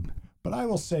YouTube. but I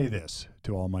will say this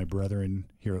to all my brethren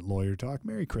here at Lawyer Talk.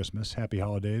 Merry Christmas, Happy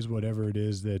Holidays, whatever it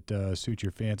is that suits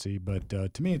your fancy. But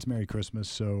to me, it's Merry Christmas,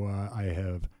 so I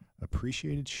have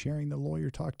appreciated sharing the Lawyer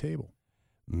Talk table.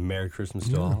 Merry Christmas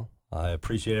to all. I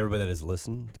appreciate everybody that has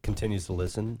listened, continues to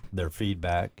listen, their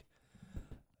feedback.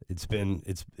 It's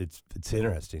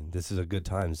interesting. This is a good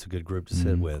time. It's a good group to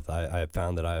sit with. I have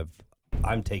found that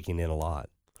I'm taking in a lot.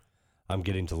 I'm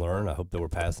getting to learn. I hope that we're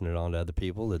passing it on to other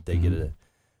people, that they get to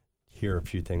hear a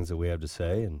few things that we have to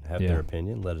say and have their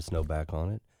opinion. Let us know back on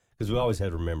it. Because we always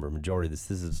had to remember, majority of this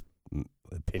is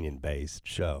opinion-based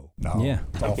show. No, Yeah.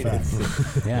 it's all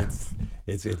facts. Yeah.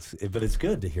 But it's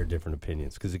good to hear different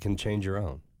opinions because it can change your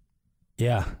own.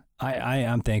 Yeah.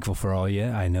 I'm thankful for all you.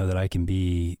 I know that I can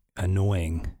be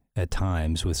annoying at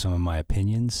times with some of my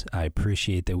opinions. I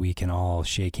appreciate that we can all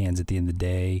shake hands at the end of the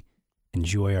day,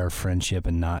 enjoy our friendship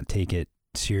and not take it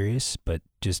serious, but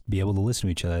just be able to listen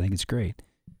to each other. I think it's great.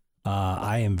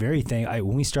 I am very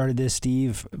when we started this,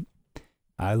 Steve,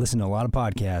 I listened to a lot of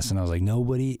podcasts and I was like,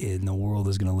 nobody in the world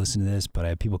is going to listen to this, but I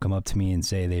have people come up to me and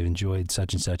say they've enjoyed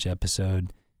such and such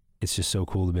episode. It's just so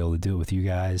cool to be able to do it with you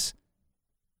guys.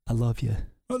 I love you.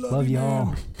 Love y'all.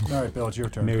 Man. All right, Bill, it's your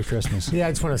turn. Merry Christmas. Yeah,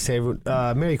 I just want to say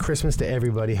Merry Christmas to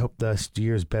everybody. Hope the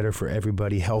year is better for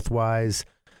everybody, health-wise,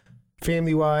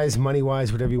 family-wise,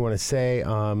 money-wise, whatever you want to say.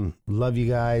 Love you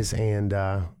guys and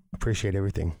appreciate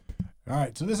everything. All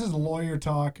right, so this is Lawyer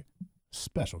Talk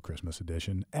special Christmas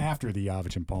edition after the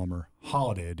Avich and Palmer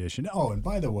holiday edition. Oh, and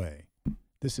by the way,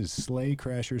 this is Sleigh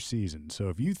Crasher season. So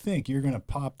if you think you're going to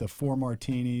pop the 4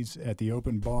 martinis at the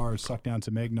open bar, suck down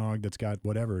some eggnog that's got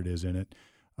whatever it is in it,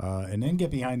 and then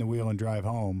get behind the wheel and drive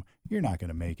home, you're not going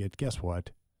to make it. Guess what?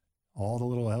 All the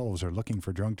little elves are looking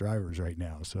for drunk drivers right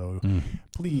now. So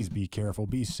please be careful.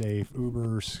 Be safe.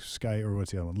 Uber, Skype, or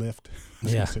what's the other one? Lyft. I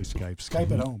was Yeah. gonna say Skype.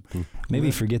 Skype at home. Maybe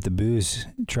Lyft. forget the booze,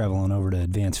 travel on over to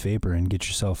Advanced Vapor and get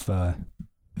yourself a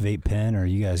vape pen, or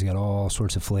you guys got all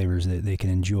sorts of flavors that they can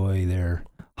enjoy their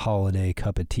holiday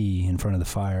cup of tea in front of the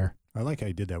fire. I like how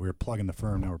you did that. We were plugging the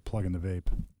firm. Now we're plugging the vape.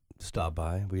 Stop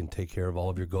by. We can take care of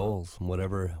all of your goals,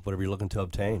 whatever you're looking to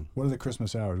obtain. What are the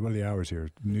Christmas hours? What are the hours here?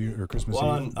 Christmas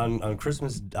Well, Eve? on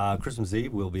Christmas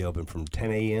Eve, we'll be open from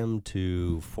 10 a.m.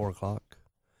 to 4 o'clock.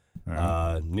 All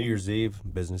right. New Year's Eve,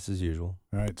 business as usual.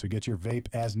 All right. So get your vape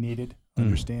as needed.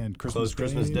 Understand Closed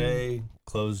Christmas Day,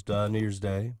 closed New Year's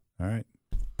Day. All right.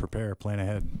 Prepare. Plan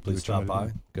ahead. Do Please what you stop gotta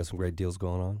by. Got some great deals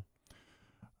going on.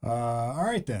 All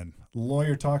right, then.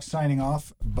 Lawyer Talk signing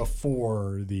off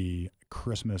before the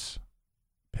Christmas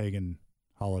pagan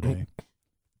holiday.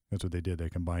 That's what they did. They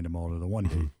combined them all to the one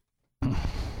day.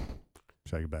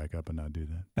 Should I back up and not do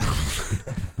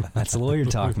that? That's lawyer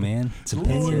talk, man. It's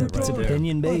opinion. It's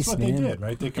opinion Well, that's based, what man. they did,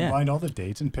 right? They combined all the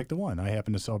dates and picked the one. I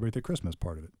happen to celebrate the Christmas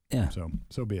part of it. Yeah.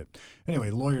 So be it.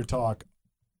 Anyway, Lawyer Talk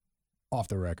off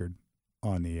the record,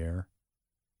 on the air,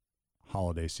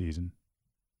 holiday season,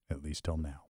 at least till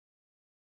now.